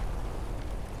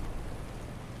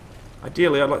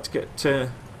 Ideally, I'd like to get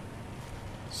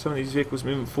some of these vehicles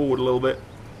moving forward a little bit.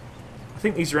 I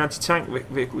think these are anti-tank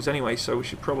vehicles anyway, so we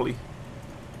should probably...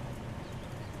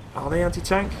 Are they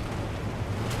anti-tank?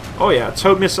 Oh yeah,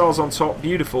 tow missiles on top,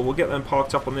 beautiful. We'll get them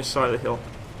parked up on this side of the hill.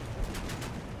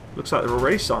 Looks like they're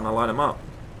already starting to line them up.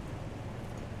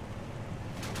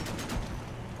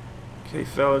 Okay,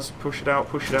 fellas, push it out,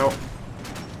 push it out.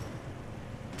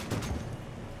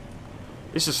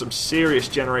 This is some serious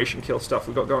Generation Kill stuff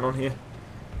we've got going on here.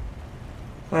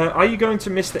 Are you going to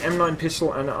miss the M9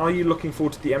 pistol, and are you looking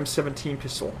forward to the M17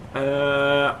 pistol?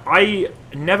 I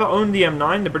never owned the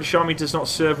M9. The British Army does not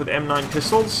serve with M9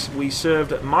 pistols. We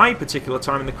served at my particular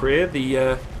time in the career,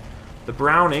 the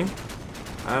Browning.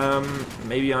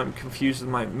 Maybe I'm confused with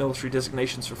my military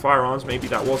designations for firearms. Maybe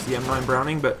that was the M9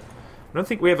 Browning, but I don't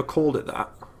think we ever called it that.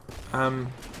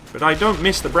 But I don't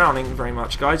miss the Browning very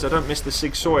much, guys. I don't miss the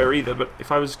Sig Sauer either, but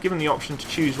if I was given the option to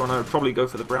choose one, I would probably go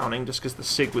for the Browning, just because the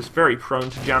Sig was very prone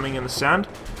to jamming in the sand,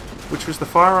 which was the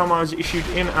firearm I was issued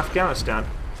in Afghanistan.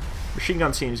 Machine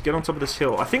gun teams, get on top of this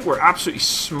hill. I think we're absolutely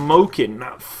smoking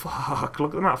that. Fuck,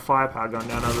 look at the amount of firepower going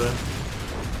down over there.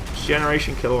 It's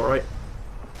Generation Kill, alright.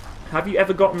 Have you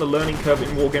ever gotten the learning curve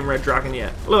in Wargame Red Dragon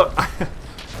yet? Look,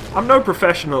 I'm no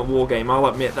professional at Wargame, I'll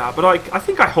admit that, but I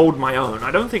think I hold my own.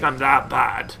 I don't think I'm that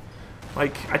bad.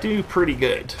 Like, I do pretty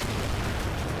good.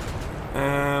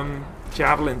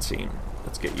 Javelin team.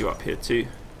 Let's get you up here too.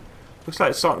 Looks like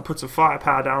it's starting to put some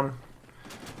firepower down.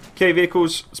 Okay,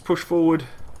 vehicles, let's push forward.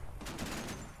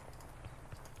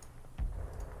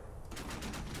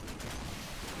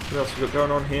 What else we got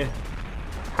going on here?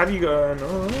 Have you got...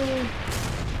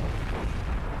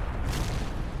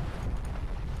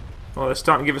 Oh, they're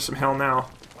starting to give us some hell now.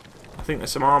 I think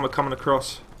there's some armor coming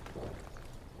across.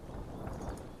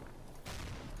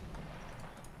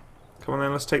 Come on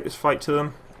then, let's take this fight to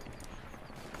them.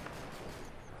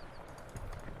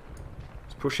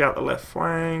 Let's push out the left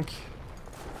flank.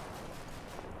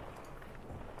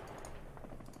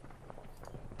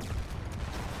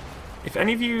 If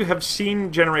any of you have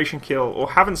seen Generation Kill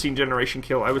or haven't seen Generation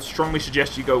Kill, I would strongly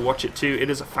suggest you go watch it too. It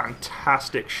is a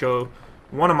fantastic show.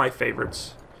 One of my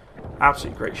favorites.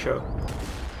 Absolutely great show.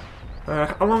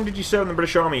 How long did you serve in the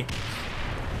British Army?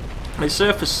 I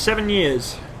served for 7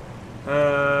 years.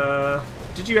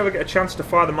 Did you ever get a chance to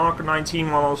fire the Marker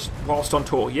 19 whilst on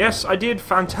tour? Yes, I did.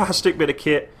 Fantastic bit of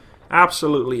kit.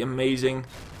 Absolutely amazing.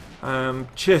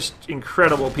 Just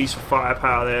incredible piece of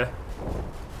firepower there.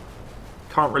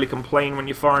 Can't really complain when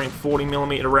you're firing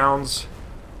 40mm rounds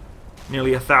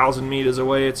nearly 1,000 meters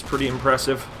away. It's pretty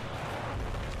impressive.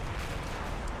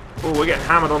 Oh, we're getting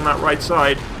hammered on that right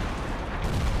side.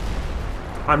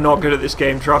 I'm not good at this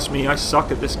game, trust me. I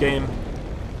suck at this game.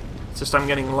 It's just I'm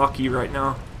getting lucky right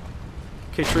now.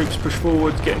 Okay, troops, push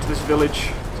forward, get into this village.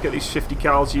 Let's get these 50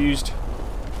 cals used.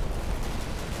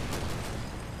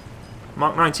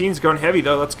 Mark 19's going heavy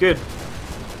though, that's good.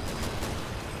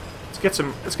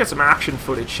 Let's get some action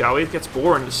footage, shall we? It gets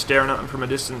boring just staring at him from a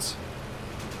distance.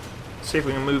 See if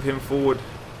we can move him forward,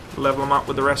 level him up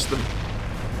with the rest of them.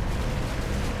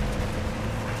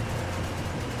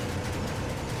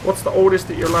 What's the oldest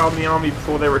that you're allowed in the army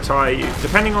before they retire you?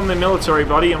 Depending on the military,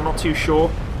 buddy, I'm not too sure.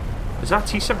 Is that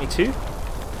T-72?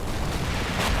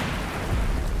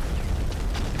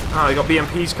 Ah, they got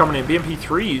BMPs coming in.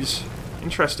 BMP-3s.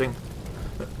 Interesting.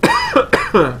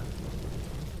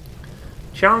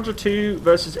 Challenger 2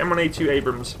 versus M1A2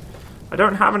 Abrams. I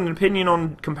don't have an opinion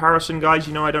on comparison, guys.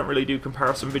 You know I don't really do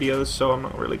comparison videos, so I'm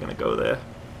not really going to go there.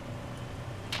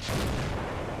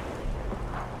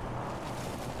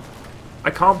 I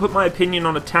can't put my opinion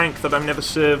on a tank that I've never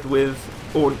served with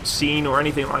or seen or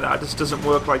anything like that. It just doesn't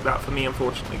work like that for me,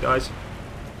 unfortunately, guys.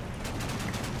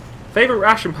 Favorite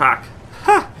ration pack?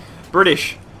 Ha!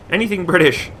 British. Anything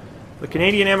British. The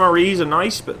Canadian MREs are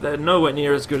nice, but they're nowhere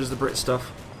near as good as the Brit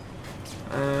stuff.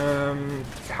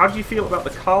 How do you feel about the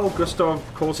Carl Gustav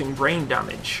causing brain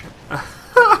damage?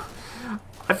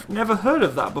 I've never heard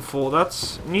of that before.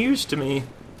 That's news to me.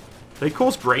 They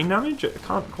cause brain damage? I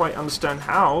can't quite understand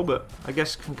how, but I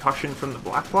guess concussion from the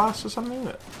black blast or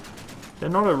something? They're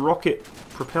not a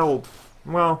rocket-propelled...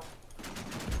 Well,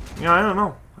 yeah, I don't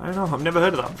know. I've never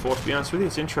heard of that before, to be honest with you.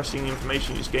 It's interesting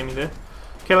information you just gave me there.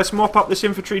 Okay, let's mop up this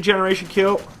infantry Generation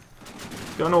Kill.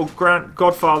 Got an old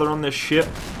Godfather on this shit.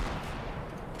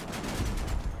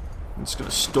 I'm just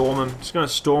gonna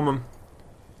storm him.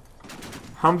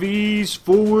 Humvees,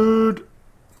 forward!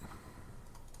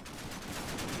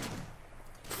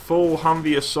 Full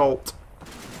Humvee assault.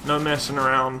 No messing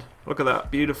around. Look at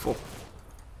that, beautiful.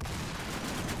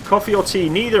 Coffee or tea?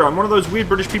 Neither. I'm one of those weird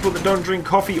British people that don't drink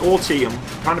coffee or tea. I'm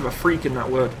kind of a freak in that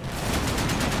word.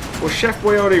 Was Chef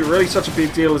Boyardee really such a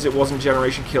big deal as it was in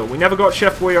Generation Kill? We never got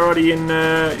Chef Boyardee in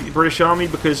the British Army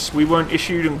because we weren't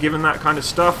issued and given that kind of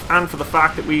stuff, and for the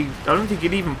fact that I don't think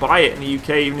you'd even buy it in the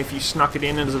UK, even if you snuck it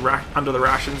in under the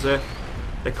rations there.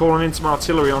 They're calling in some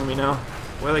artillery on me now.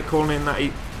 Where are they calling in that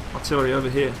artillery?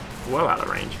 Over here. Well out of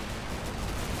range.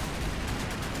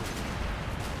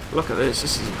 Look at this.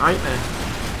 This is a nightmare.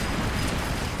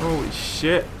 Holy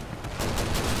shit.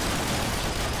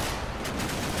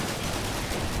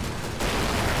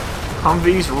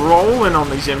 Humvees rolling on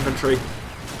these infantry.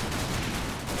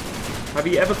 Have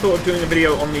you ever thought of doing a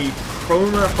video on the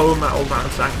Chroma Homa Old Man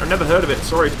tank? I've never heard of it,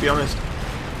 sorry to be honest.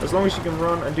 As long as you can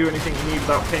run and do anything you need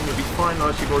without pain, you'll be fine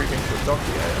unless you've already been to a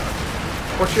doctor.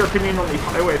 What's your opinion on the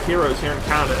Highway of Heroes here in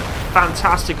Canada?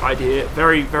 Fantastic idea.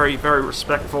 Very, very, very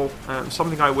respectful.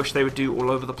 Something I wish they would do all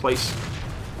over the place.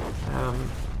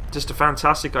 Just a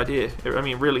fantastic idea. I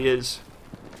mean, it really is.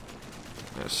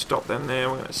 I'm going to stop them there.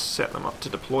 We're going to set them up to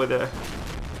deploy their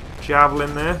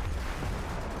javelin there.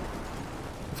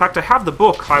 In fact, I have the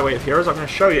book, Highway of Heroes. I'm going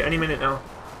to show you any minute now.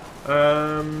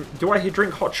 Do I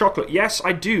drink hot chocolate? Yes,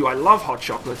 I do. I love hot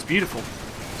chocolate. It's beautiful.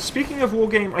 Speaking of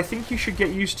Wargame, I think you should get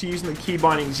used to using the key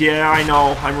bindings. Yeah, I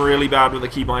know. I'm really bad with the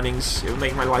key bindings. It would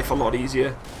make my life a lot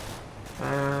easier.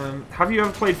 Have you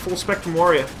ever played Full Spectrum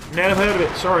Warrior? Never heard of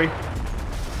it. Sorry.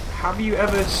 Have you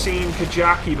ever seen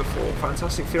Kajaki before?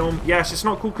 Fantastic film. Yes, it's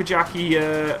not called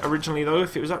Kajaki originally, though.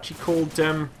 If it was actually called...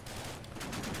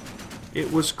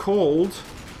 it was called...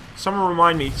 Someone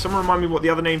remind me what the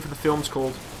other name for the film's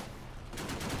called.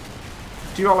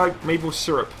 Do you like maple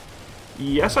syrup?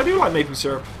 Yes, I do like maple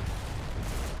syrup.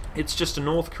 It's just a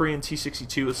North Korean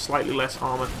T-62 with slightly less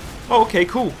armor. Oh, okay,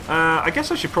 cool. I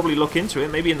guess I should probably look into it,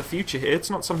 maybe in the future here.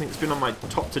 It's not something that's been on my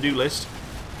top to-do list.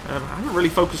 I haven't really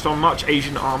focused on much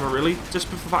Asian armor, really. Just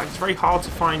for the fact it's very hard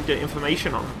to find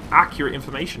accurate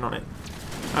information on it.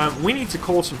 We need to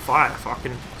call some fire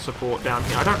fucking support down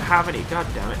here. I don't have any, god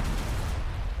damn it.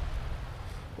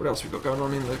 What else we got going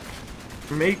on in the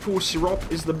maple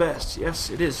syrup is the best. Yes,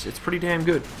 it is. It's pretty damn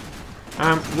good.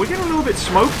 We're getting a little bit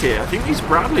smoked here. I think these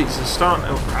Bradleys are starting...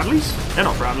 Oh, Bradleys? They're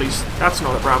not Bradleys. That's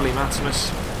not a Bradley,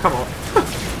 Matsimus. Come on.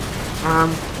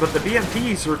 But the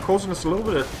BMPs are causing us a little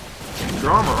bit of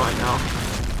drama right now.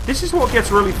 This is what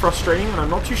gets really frustrating, and I'm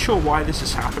not too sure why this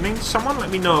is happening. Someone let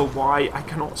me know why I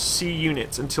cannot see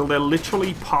units until they're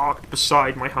literally parked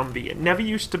beside my Humvee. It never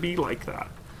used to be like that.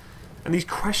 And these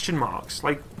question marks,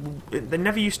 like, they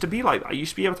never used to be like that. I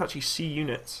used to be able to actually see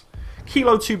units.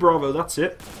 Kilo 2 Bravo, that's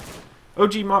it.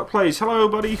 OG Mark Plays, hello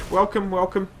buddy, welcome,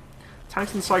 welcome.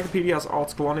 Tanks Encyclopedia has an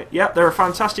article on it. Yeah, they're a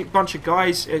fantastic bunch of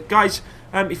guys.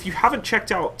 If you haven't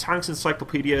checked out Tanks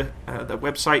Encyclopedia, their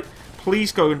website,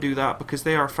 please go and do that, because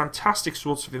they are a fantastic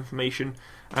source of information.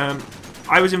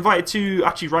 I was invited to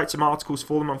actually write some articles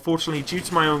for them. Unfortunately, due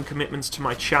to my own commitments to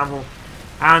my channel,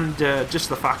 and just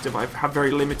the fact that I've had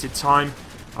very limited time,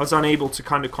 I was unable to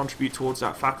kind of contribute towards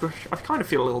that fact, which I kind of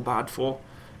feel a little bad for.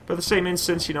 But at the same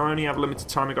instance, you know, I only have limited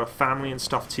time. I got a family and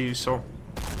stuff too, so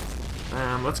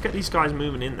let's get these guys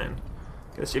moving in then.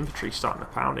 Get this infantry starting to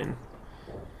pound in.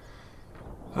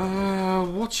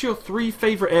 What's your 3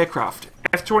 favorite aircraft?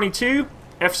 F-22,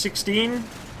 F-16,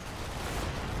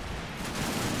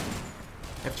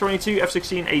 F-22,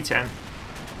 F-16, A-10.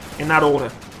 In that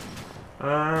order.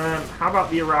 How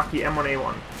about the Iraqi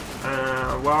M1A1?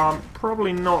 Well, I'm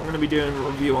probably not going to be doing a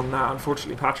review on that,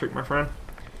 unfortunately, Patrick, my friend.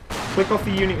 Click off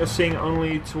the unit you're seeing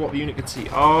only to what the unit can see.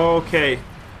 Okay.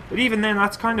 But even then,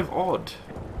 that's kind of odd.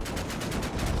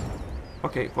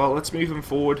 Okay, well, let's move him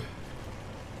forward.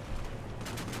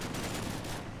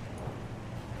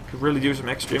 Could really do some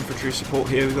extra infantry support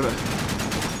here. We've got a...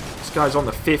 This guy's on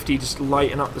the 50, just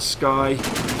lighting up the sky.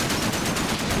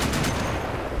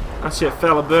 That's it,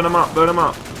 fella. Burn him up, burn him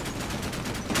up.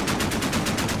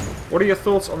 What are your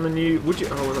thoughts on the new... Would you...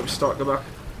 Oh, let me start, go back.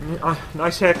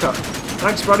 Nice haircut.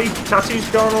 Thanks, buddy. Tattoo's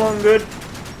going along good.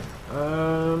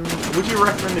 Would you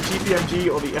recommend the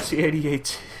GPMG or the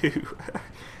SE-88-2?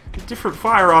 Different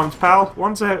firearms, pal.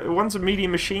 One's a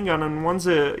medium machine gun and one's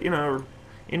a, you know,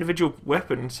 individual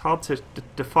weapon. It's hard to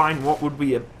define what would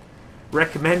be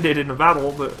recommended in a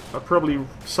battle, but I'd probably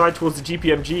side towards the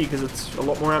GPMG because it's a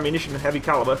lot more ammunition and heavy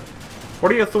caliber.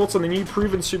 What are your thoughts on the new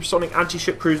proven supersonic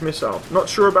anti-ship cruise missile? Not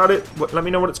sure about it. Let me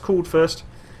know what it's called first.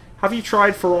 Have you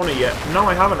tried For Honor yet? No,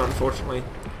 I haven't, unfortunately.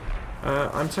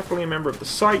 I'm technically a member of the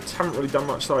site. Haven't really done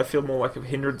much, so I feel more like a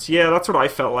hindrance. Yeah, that's what I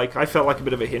felt like. I felt like a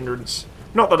bit of a hindrance.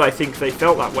 Not that I think they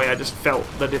felt that way. I just felt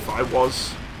that if I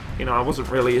was, you know, I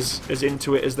wasn't really as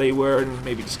into it as they were, and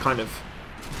maybe just kind of,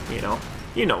 you know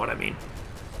what I mean.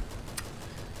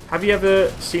 Have you ever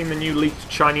seen the new leaked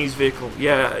Chinese vehicle?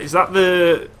 Yeah, is that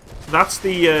the... That's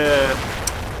the...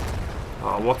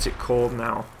 Oh, what's it called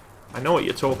now? I know what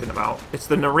you're talking about. It's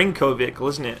the Norinco vehicle,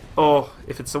 isn't it? Oh,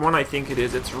 if it's the one I think it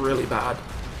is, it's really bad.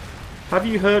 Have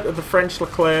you heard of the French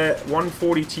Leclerc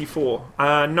 140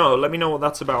 T4? No, let me know what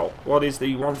that's about. What is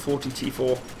the 140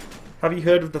 T4? Have you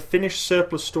heard of the Finnish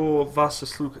surplus store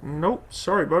Vasasluk? Nope,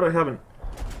 sorry, bud, I haven't.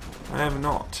 I have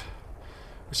not.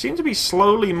 We seem to be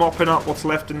slowly mopping up what's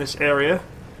left in this area.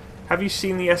 Have you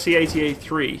seen the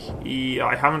SE-88-3?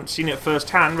 I haven't seen it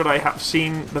firsthand, but I have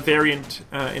seen the variant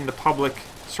in the public.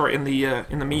 Sorry, in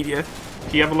the media.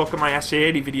 If you have a look at my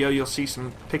SE-80 video, you'll see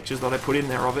some pictures that I put in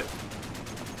there of it.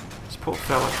 This poor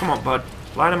fella. Come on, bud.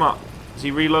 Line him up. Is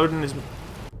he reloading his...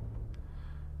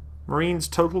 Marines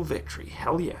total victory.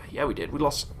 Hell yeah. Yeah, we did. We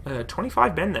lost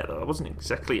 25 men there, though. That wasn't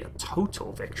exactly a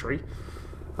total victory.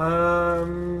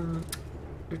 What's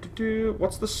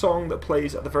the song that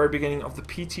plays at the very beginning of the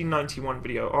PT91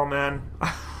 video? Oh, man.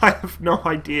 I have no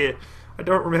idea. I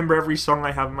don't remember every song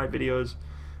I have in my videos.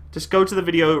 Just go to the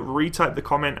video, retype the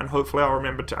comment, and hopefully I'll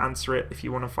remember to answer it if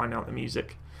you want to find out the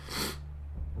music.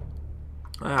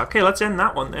 Okay, let's end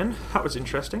that one then. That was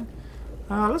interesting.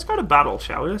 Let's go to battle,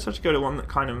 shall we? Let's actually go to one that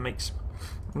kind of makes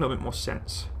a little bit more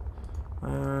sense.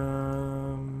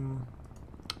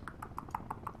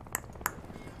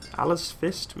 Allah's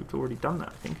Fist, we've already done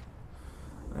that, I think.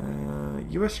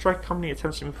 US strike company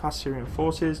attempts to move past Syrian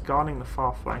forces, guarding the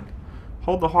far flank.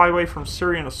 Hold the highway from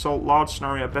Syrian assault, large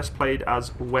scenario, best played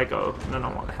as Wego. I don't know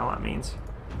what the hell that means.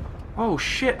 Oh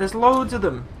shit, there's loads of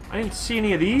them. I didn't see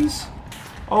any of these.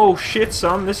 Oh shit,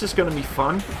 son, this is gonna be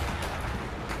fun.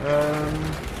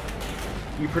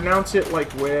 You pronounce it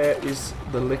like, where is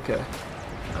the liquor?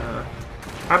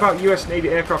 How about US Navy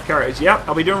aircraft carriers? Yep,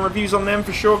 I'll be doing reviews on them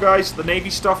for sure, guys. The Navy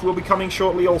stuff will be coming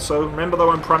shortly also. Remember, though,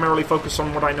 I'm primarily focused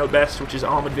on what I know best, which is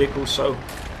armored vehicles, so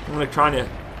I'm going to try to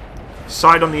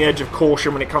side on the edge of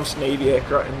caution when it comes to Navy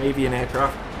aircraft and Navy and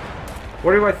aircraft.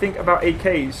 What do I think about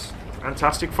AKs?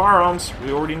 Fantastic firearms.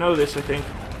 We already know this, I think.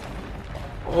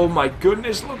 Oh my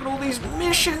goodness, look at all these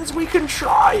missions we can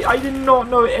try. I did not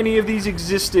know any of these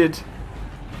existed.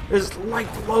 There's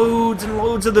like loads and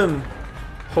loads of them.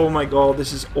 Oh my god,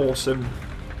 this is awesome.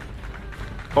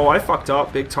 Oh, I fucked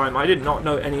up big time. I did not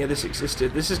know any of this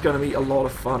existed. This is going to be a lot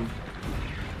of fun.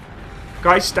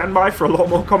 Guys, stand by for a lot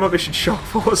more Combat Mission Shark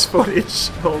Force footage.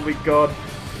 Oh my god.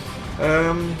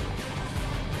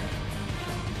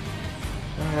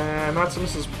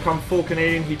 Matsimus has become full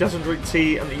Canadian. He doesn't drink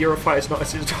tea, and the Eurofighter is not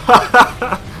essential.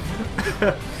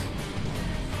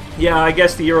 Yeah, I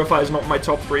guess the Eurofighter is not my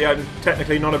top 3. I'm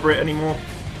technically not a Brit anymore.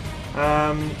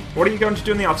 What are you going to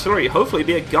do in the artillery? Hopefully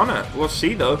be a gunner. We'll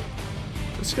see though.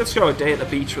 Let's go a day at the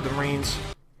beach with the Marines.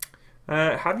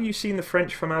 Have you seen the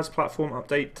French FAMAS platform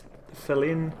update? Fill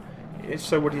in. If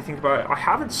so, what do you think about it? I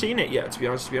haven't seen it yet, to be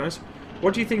honest.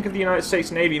 What do you think of the United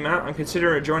States Navy, Matt? I'm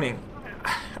considering joining.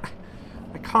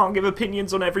 I can't give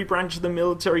opinions on every branch of the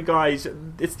military, guys.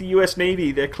 It's the US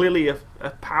Navy. They're clearly a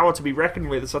power to be reckoned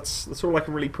with. So that's all I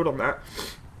can really put on that.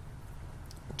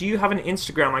 Do you have an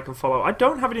Instagram I can follow? I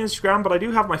don't have an Instagram, but I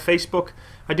do have my Facebook.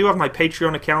 I do have my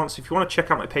Patreon accounts. If you want to check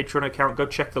out my Patreon account, go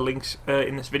check the links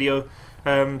in this video.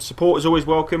 Support is always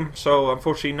welcome, so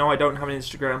unfortunately, no, I don't have an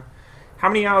Instagram. How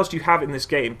many hours do you have in this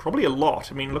game? Probably a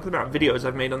lot. I mean, look at the amount of videos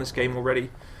I've made on this game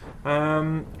already.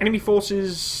 Enemy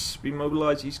forces be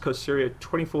mobilized East Coast Syria.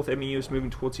 24th MEU is moving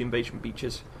towards the invasion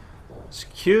beaches.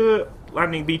 Secure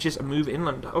landing beaches and move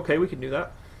inland. Okay, we can do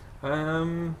that.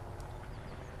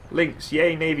 Lynx,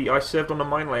 yay Navy, I served on a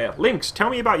mine layer. Lynx, tell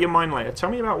me about your mine layer. Tell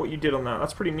me about what you did on that.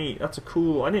 That's pretty neat. That's a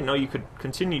cool... I didn't know you could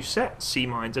continue set sea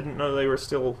mines. I didn't know they were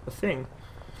still a thing.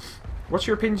 What's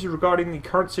your opinions regarding the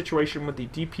current situation with the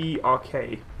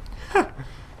DPRK?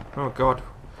 Oh god.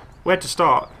 Where to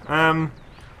start?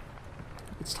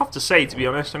 It's tough to say, to be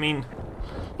honest. I mean,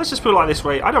 let's just put it like this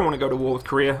way. I don't want to go to war with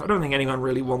Korea. I don't think anyone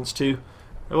really wants to.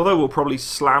 Although we'll probably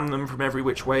slam them from every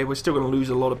which way, we're still going to lose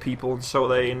a lot of people, and so are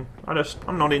they. And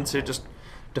I'm not into just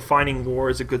defining war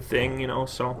as a good thing, you know.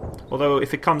 So, although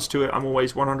if it comes to it, I'm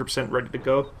always 100% ready to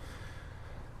go.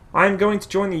 I'm going to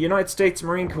join the United States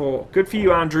Marine Corps. Good for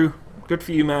you, Andrew. Good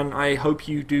for you, man. I hope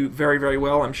you do very, very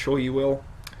well. I'm sure you will.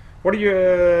 What are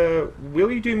your...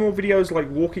 will you do more videos like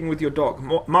walking with your dog?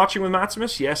 Marching with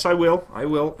Matsimus? Yes, I will. I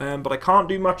will. But I can't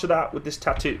do much of that with this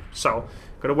tattoo. So,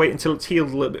 got to wait until it's healed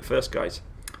a little bit first, guys.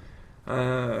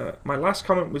 My last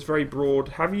comment was very broad.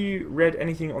 Have you read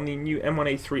anything on the new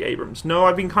M1A3 Abrams? No,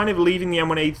 I've been kind of leaving the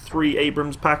M1A3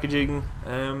 Abrams packaging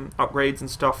upgrades and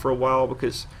stuff for a while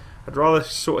because I'd rather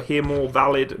sort of hear more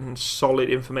valid and solid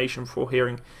information before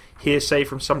hearing hearsay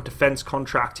from some defense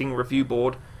contracting review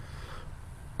board.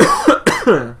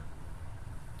 Do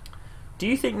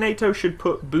you think NATO should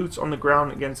put boots on the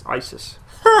ground against ISIS?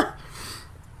 Oh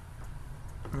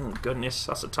goodness,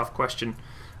 that's a tough question.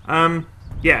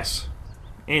 Yes.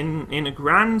 In a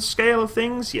grand scale of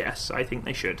things, yes, I think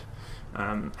they should.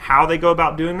 How they go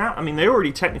about doing that? I mean, they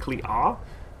already technically are,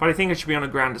 but I think it should be on a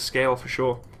grander scale for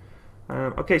sure.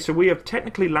 Okay, so we have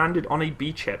technically landed on a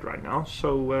beachhead right now,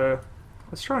 so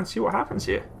let's try and see what happens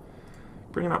here.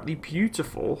 Bringing up the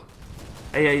beautiful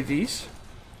AAVs.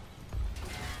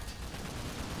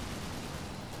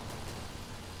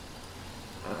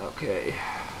 Okay.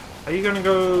 Are you gonna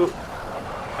go...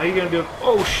 Are you going to do...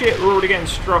 Oh shit, we're already getting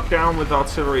struck down with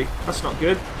artillery. That's not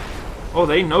good. Oh,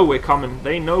 they know we're coming.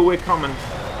 They know we're coming.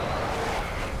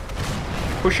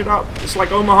 Push it up. It's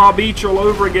like Omaha Beach all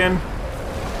over again.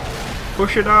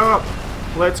 Push it up.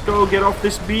 Let's go. Get off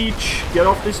this beach. Get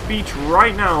off this beach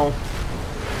right now.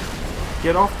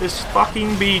 Get off this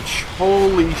fucking beach.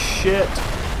 Holy shit.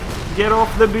 Get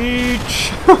off the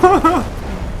beach.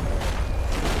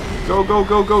 Go, go,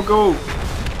 go, go, go.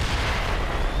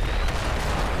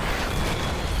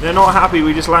 They're not happy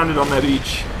we just landed on their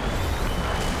beach.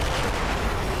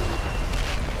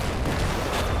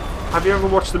 Have you ever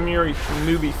watched the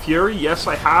movie Fury? Yes,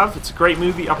 I have. It's a great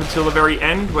movie up until the very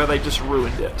end where they just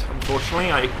ruined it.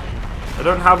 Unfortunately, I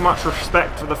don't have much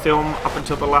respect for the film up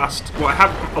until the last... Well, I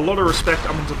have a lot of respect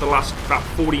up until the last about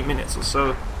 40 minutes or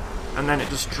so. And then it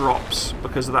just drops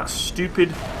because of that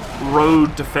stupid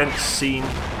road defense scene.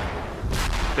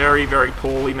 Very, very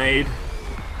poorly made.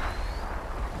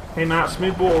 Hey Matt,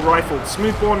 smoothbore or rifled?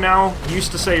 Smoothbore now,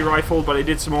 used to say rifled, but I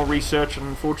did some more research, and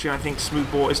unfortunately I think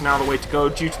smoothbore is now the way to go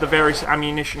due to the various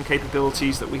ammunition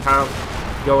capabilities that we have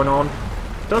going on.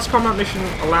 Does combat mission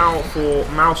allow for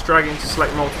mouse dragging to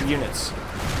select multiple units?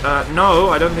 No,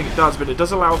 I don't think it does, but it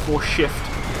does allow for shift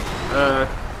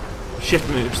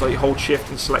moves, like you hold shift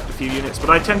and select a few units, but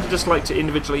I tend to just like to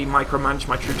individually micromanage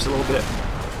my troops a little bit.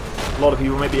 A lot of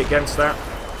people may be against that.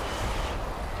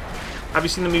 Have you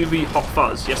seen the movie Hot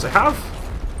Fuzz? Yes, I have.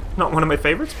 Not one of my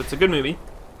favorites, but it's a good movie.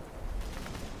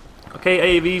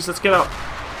 Okay, AAVs, let's get up.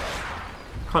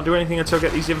 Can't do anything until I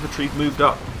get these infantry moved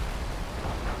up.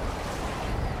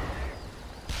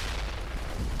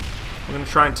 I'm going to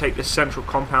try and take this central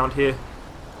compound here.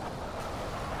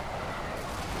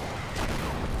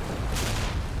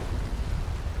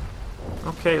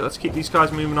 Okay, let's keep these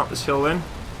guys moving up this hill then.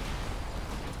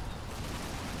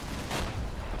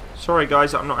 Sorry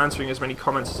guys, I'm not answering as many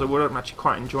comments as I would. I'm actually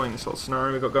quite enjoying this little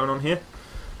scenario we've got going on here.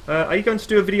 Are you going to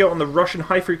do a video on the Russian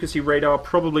high-frequency radar?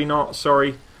 Probably not,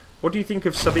 sorry. What do you think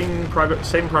of Saving Private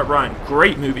Ryan?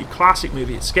 Great movie, classic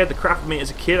movie. It scared the crap out of me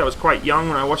as a kid. I was quite young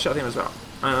when I watched it. I think it was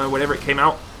about, whenever it came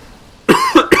out.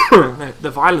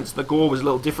 The violence, the gore was a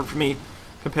little different for me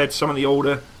compared to some of the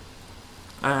older,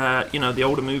 you know, the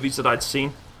older movies that I'd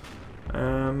seen.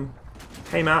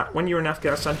 Hey Matt, when you were in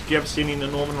Afghanistan, did you ever see any of the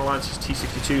Northern Alliance's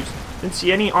T-62s? Didn't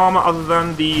see any armor other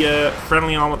than the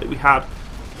friendly armor that we had.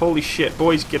 Holy shit,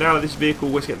 boys, get out of this vehicle,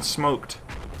 we're getting smoked.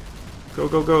 Go,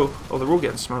 go, go. Oh, they're all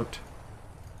getting smoked.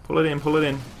 Pull it in, pull it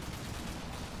in.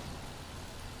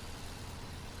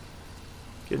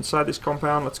 Get inside this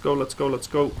compound, let's go, let's go, let's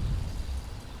go.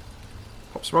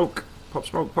 Pop smoke, pop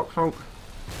smoke, pop smoke.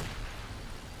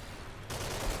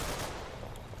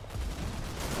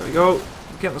 There we go.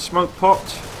 Getting the smoke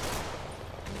popped.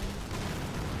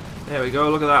 There we go,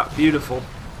 look at that, beautiful.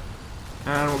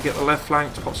 And we'll get the left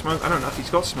flank to pop smoke. I don't know if he's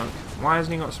got smoke. Why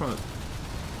hasn't he got smoke?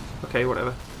 Okay,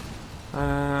 whatever.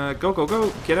 Go, go,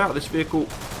 go. Get out of this vehicle.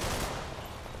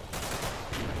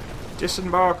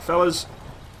 Disembark, fellas.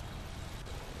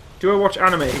 Do I watch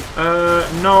anime?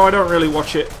 No, I don't really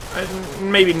watch it.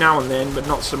 Maybe now and then, but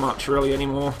not so much really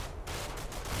anymore.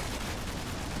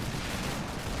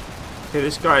 Okay,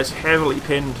 this guy is heavily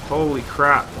pinned. Holy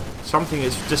crap. Something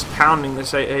is just pounding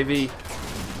this AAV.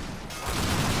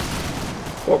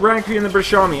 What rank are you in the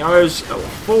British Army? I was a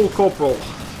full corporal.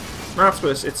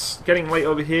 Matsimus, it's getting late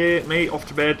over here. Mate, off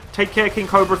to bed. Take care, King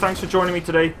Cobra. Thanks for joining me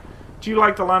today. Do you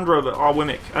like the Land Rover? Oh,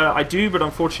 Wimmick. I do, but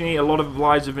unfortunately a lot of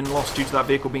lives have been lost due to that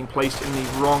vehicle being placed in the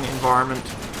wrong environment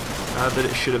that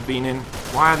it should have been in.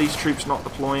 Why are these troops not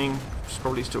deploying? It's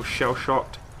probably still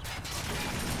shell-shocked.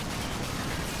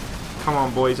 Come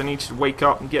on, boys. I need to wake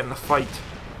up and get in the fight.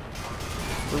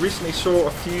 We recently saw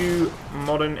a few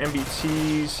modern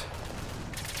MBTs.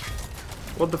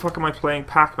 What the fuck am I playing?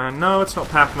 Pac-Man? No, it's not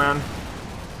Pac-Man.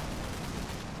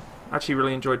 Actually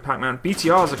really enjoyed Pac-Man.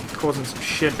 BTRs are causing some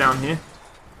shit down here.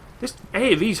 This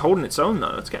AAV's holding its own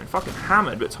though. It's getting fucking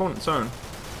hammered, but it's holding its own.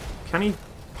 Can he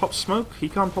pop smoke? He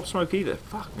can't pop smoke either.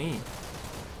 Fuck me.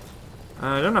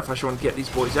 I don't know if I should want to get these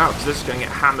boys out, because they're just going to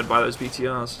get hammered by those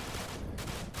BTRs.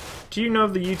 Do you know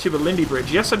of the YouTuber Lindy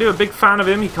Bridge? Yes, I do. A big fan of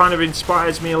him. He kind of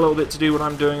inspires me a little bit to do what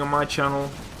I'm doing on my channel.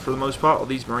 For the most part, all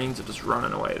these Marines are just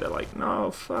running away. They're like,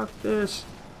 no, fuck this.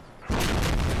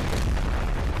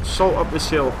 Assault up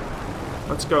this hill.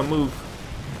 Let's go, move.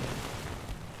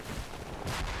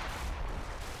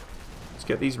 Let's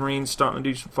get these Marines starting to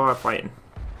do some firefighting.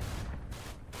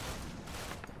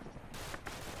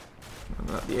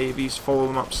 And let the AVs follow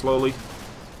them up slowly.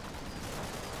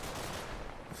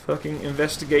 Fucking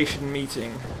investigation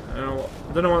meeting. I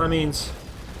don't know what that means.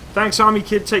 Thanks, Army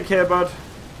Kid. Take care, bud.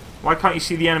 Why can't you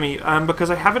see the enemy?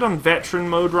 Because I have it on veteran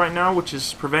mode right now, which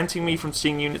is preventing me from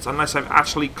seeing units unless I've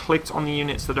actually clicked on the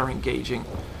units that are engaging.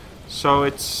 So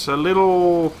it's a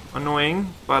little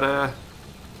annoying, but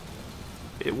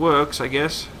it works, I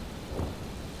guess.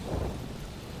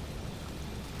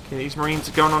 Okay, these Marines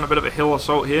are going on a bit of a hill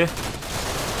assault here.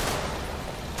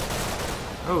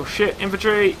 Oh shit,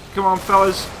 infantry! Come on,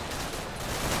 fellas!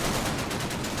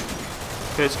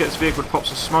 Okay, let's get this vehicle to pop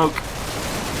some smoke.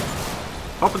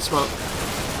 Pop and smoke.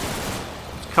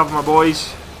 Let's cover my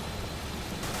boys.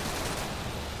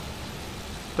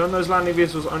 Don't those landing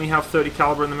vehicles only have 30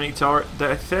 caliber in the mini turret? They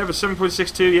have a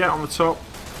 7.62, yeah, on the top.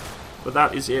 But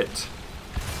that is it.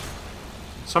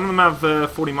 Some of them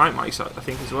have 40 mics, I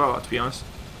think, as well, to be honest.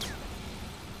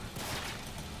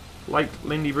 Like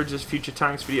Lindy Bridges' Future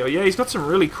Tanks video. Yeah, he's got some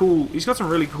really cool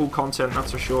content,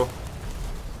 that's for sure.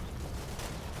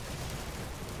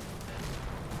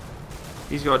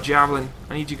 He's got a javelin.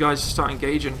 I need you guys to start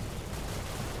engaging.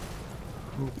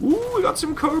 Ooh, we got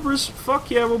some Cobras.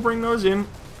 Fuck yeah, we'll bring those in.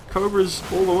 Cobras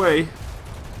all the way.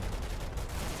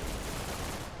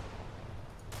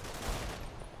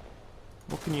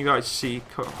 What can you guys see?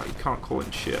 Oh, you can't call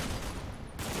in shit.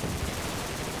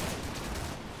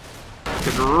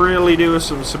 Could really do with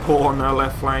some support on their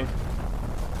left flank.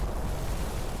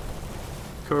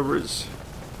 Cobras.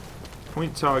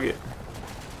 Point target.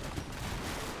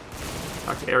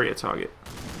 Like area target.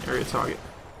 Area target.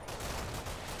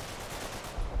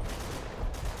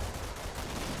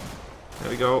 There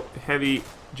we go. Heavy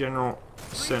general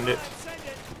Send it.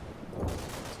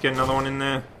 Let's get another one in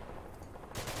there.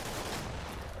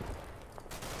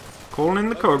 Calling in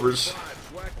the Cobras.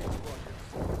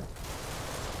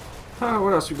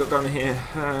 What else we got down here?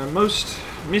 Most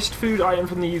missed food item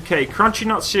from the UK. Crunchy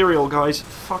Nut cereal, guys.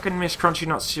 Fucking miss Crunchy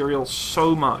Nut cereal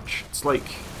so much. It's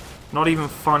like not even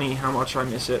funny how much I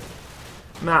miss it.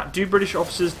 Matt, do British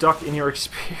officers duck in your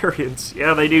experience?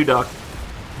 Yeah, they do duck.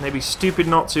 And they'd be stupid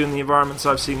not to in the environments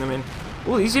I've seen them in.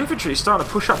 Oh, these infantry are starting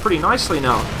to push up pretty nicely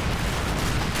now.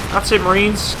 That's it,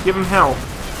 Marines. Give them hell.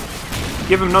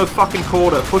 Give them no fucking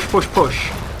quarter. Push, push, push.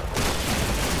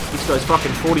 This guy's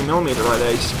fucking 40mm right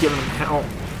there. He's giving them hell.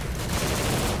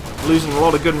 Losing a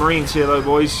lot of good Marines here, though,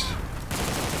 boys.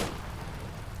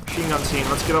 Machine gun team,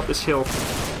 let's get up this hill.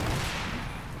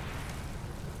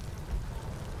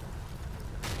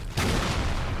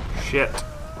 Shit.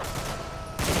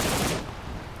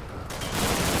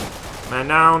 Man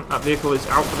down. That vehicle is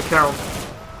out for the count.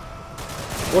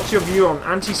 What's your view on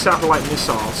anti-satellite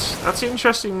missiles? That's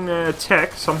interesting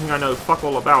tech, something I know fuck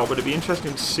all about, but it'd be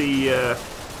interesting to see.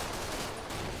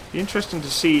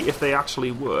 If they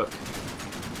actually work.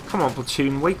 Come on,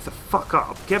 platoon, wake the fuck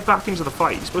up. Get back into the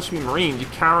fight. You're supposed to be Marines.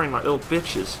 You're carrying like little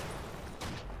bitches.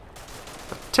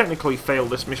 I technically failed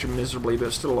this mission miserably, but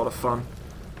it's still a lot of fun.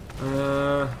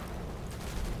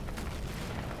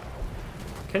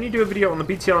 Can you do a video on the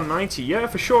BTR-90? Yeah,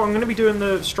 for sure. I'm going to be doing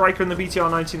the Striker and the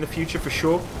BTR-90 in the future, for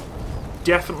sure.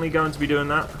 Definitely going to be doing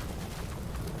that.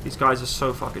 These guys are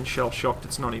so fucking shell-shocked,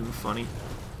 it's not even funny.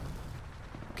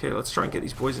 Okay, let's try and get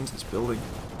these boys into this building.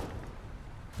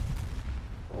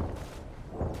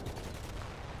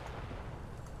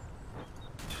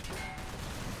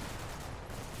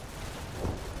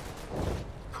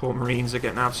 Poor Marines are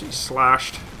getting absolutely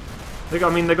slashed. They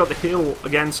got the hill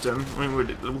against them. I mean,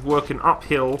 we're working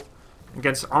uphill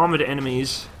against armored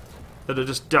enemies that are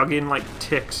just dug in like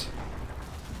ticks.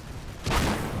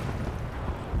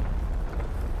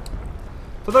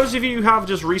 For those of you who have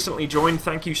just recently joined,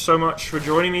 thank you so much for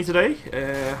joining me today.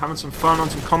 Having some fun on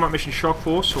some combat mission Shock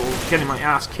Force, or getting my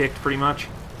ass kicked pretty much.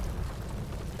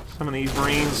 Some of these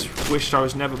Marines wished I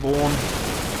was never born.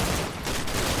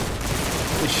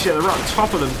 Holy shit, they're right on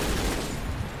top of them.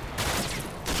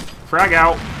 Frag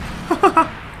out.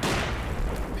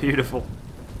 Beautiful.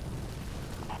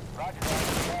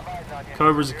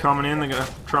 Cobras are coming in. They're going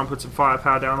to try and put some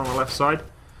firepower down on the left side.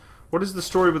 What is the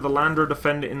story with the Landro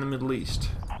Defender in the Middle East?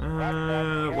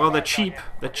 Well, they're cheap.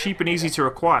 They're cheap and easy to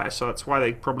acquire, so that's why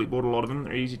they probably bought a lot of them.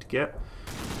 They're easy to get.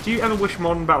 Do you ever wish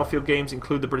modern Battlefield games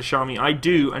include the British Army? I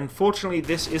do. Unfortunately,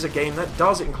 this is a game that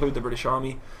does include the British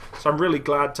Army, so I'm really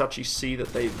glad to actually see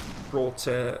that they've brought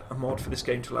a mod for this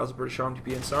game to allow the British Army to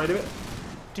be inside of it.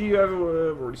 Do you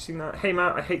ever... I've already seen that. Hey,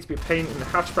 Matt, I hate to be a pain in the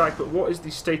hatchback, but what is the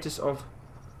status of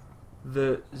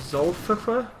the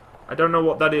Zollpfeffer? I don't know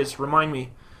what that is. Remind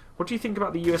me. What do you think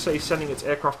about the USA sending its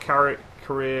aircraft carrier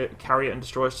and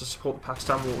destroyers to support the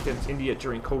Pakistan war against India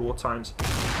during Cold War times?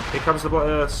 Here comes the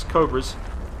Cobras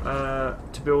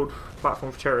to build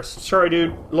platform for terrorists. Sorry,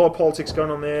 dude. A lot of politics going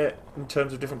on there in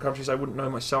terms of different countries I wouldn't know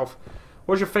myself.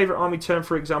 What's your favourite army term,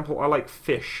 for example? I like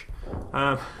fish.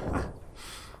 Fubar.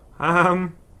 I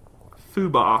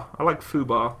like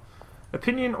Fubar.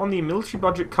 Opinion on the military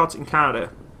budget cuts in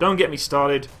Canada? Don't get me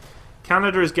started.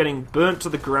 Canada is getting burnt to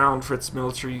the ground for its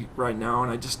military right now,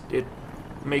 and it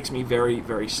makes me very,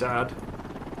 very sad.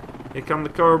 Here come the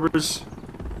Cobras.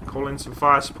 Call in some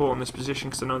fire support on this position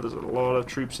because I know there's a lot of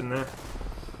troops in there.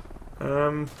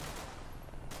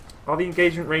 Are the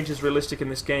engagement ranges realistic in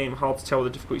this game? Hard to tell what the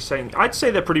difficulty saying. I'd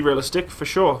say they're pretty realistic, for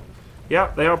sure.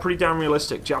 Yeah, they are pretty damn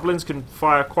realistic. Javelins can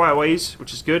fire quite a ways,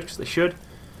 which is good, because they should.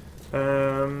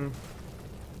 I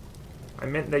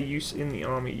meant their use in the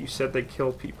army. You said they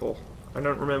kill people. I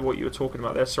don't remember what you were talking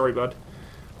about there. Sorry, bud.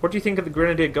 What do you think of the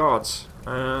Grenadier Guards?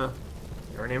 They're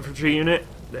an infantry unit.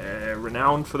 They're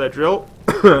renowned for their drill.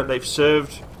 They've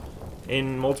served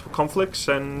in multiple conflicts,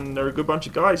 and they're a good bunch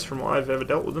of guys from what I've ever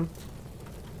dealt with them.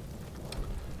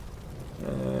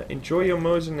 Enjoy your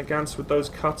Mows and Nagants with those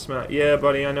cuts, Matt. Yeah,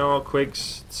 buddy, I know,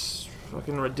 Quigs. It's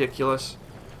fucking ridiculous.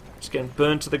 Just getting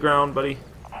burnt to the ground, buddy.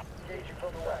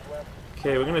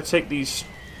 Okay, we're going to take these...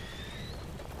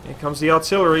 Here comes the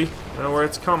artillery. I don't know where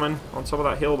it's coming. On top of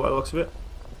that hill by the looks of it.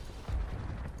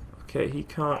 Okay, he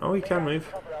can't... Oh, he can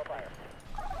move.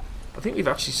 I think we've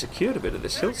actually secured a bit of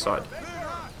this hillside.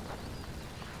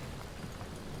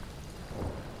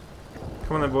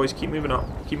 Come on then, boys. Keep moving up.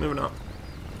 Keep moving up.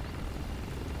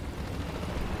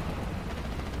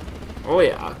 Oh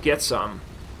yeah, get some.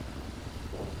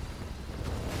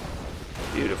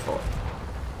 Beautiful.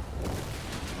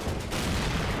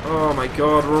 Oh my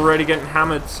god, we're already getting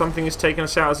hammered. Something is taking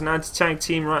us out. There's an anti-tank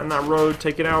team right in that road.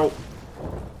 Take it out.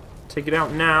 Take it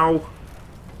out now. We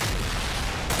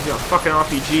got fucking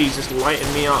RPGs just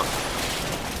lighting me up.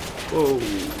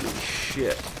 Holy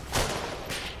shit.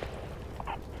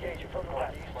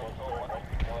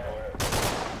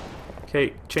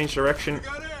 Okay, change direction.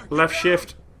 Left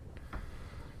shift.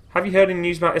 Have you heard any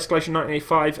news about Escalation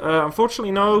 1985?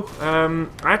 Unfortunately, no.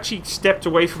 I actually stepped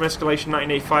away from Escalation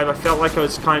 1985. I felt like I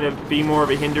was kind of being more of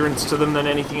a hindrance to them than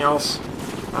anything else.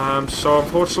 So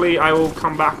unfortunately, I will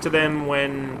come back to them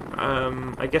when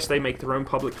I guess they make their own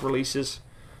public releases.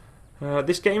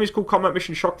 This game is called Combat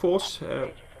Mission Shock Force.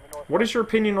 What is your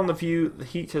opinion on the view the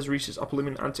heat has reached its upper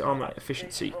limit anti-armor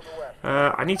efficiency?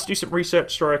 I need to do some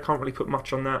research, sorry, I can't really put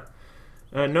much on that.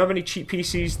 Know of any cheap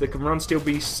PCs that can run Steel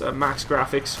Beast's max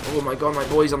graphics? Oh my god, my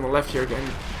boys on the left here again.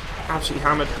 Absolutely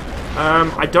hammered.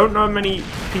 I don't know many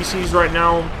PCs right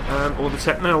now, or the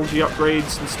technology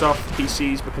upgrades and stuff for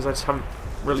PCs, because I just haven't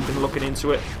really been looking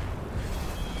into it.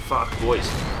 Fuck,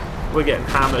 boys. We're getting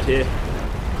hammered here.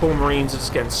 Poor Marines are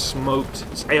just getting smoked.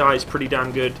 This AI is pretty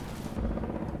damn good.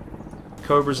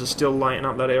 Cobras are still lighting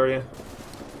up that area.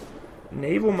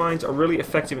 Naval mines are really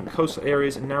effective in coastal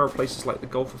areas and narrow places like the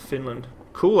Gulf of Finland.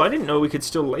 Cool, I didn't know we could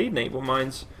still lay naval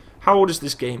mines. How old is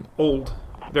this game? Old.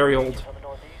 Very old.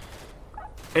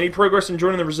 Any progress in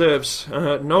joining the reserves?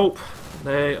 Nope.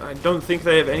 I don't think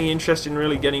they have any interest in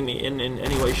really getting me in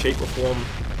any way, shape or form.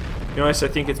 To be honest, I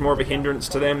think it's more of a hindrance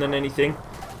to them than anything.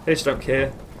 They just don't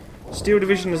care. Steel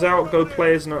Division is out. Go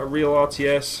players, not a real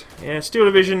RTS. Yeah, Steel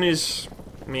Division is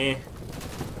meh.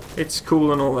 It's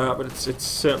cool and all that, but it's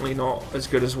certainly not as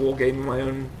good as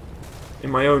Wargame in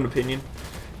my own opinion.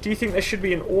 Do you think there should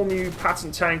be an all-new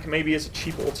Patton tank, maybe as a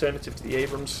cheaper alternative to the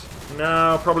Abrams?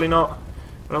 No, probably not.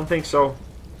 I don't think so.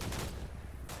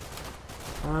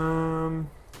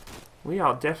 We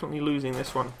are definitely losing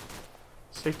this one.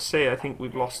 Safe to say, I think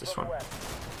we've lost this one.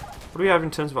 What do we have in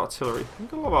terms of artillery? We've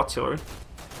got a lot of artillery.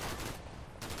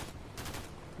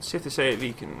 Let's see if this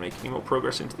AAV can make any more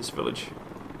progress into this village.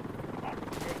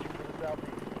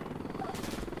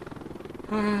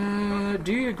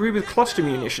 Do you agree with cluster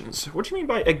munitions? What do you mean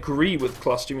by agree with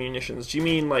cluster munitions? Do you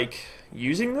mean, like,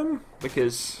 using them?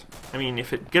 Because, I mean,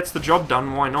 if it gets the job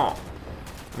done, why not?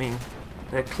 I mean,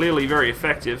 they're clearly very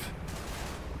effective.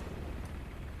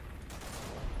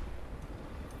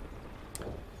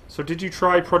 So did you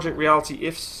try Project Reality?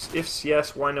 If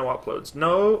yes, why no uploads?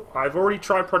 No, I've already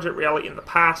tried Project Reality in the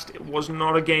past. It was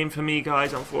not a game for me,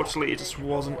 guys. Unfortunately, it just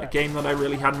wasn't a game that I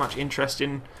really had much interest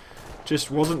in. Just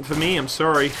wasn't for me, I'm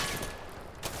sorry.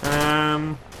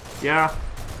 Yeah.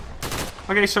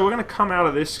 Okay, so we're going to come out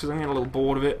of this because I'm getting a little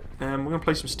bored of it. We're going to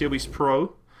play some Steel Beast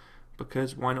Pro,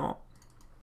 because why not?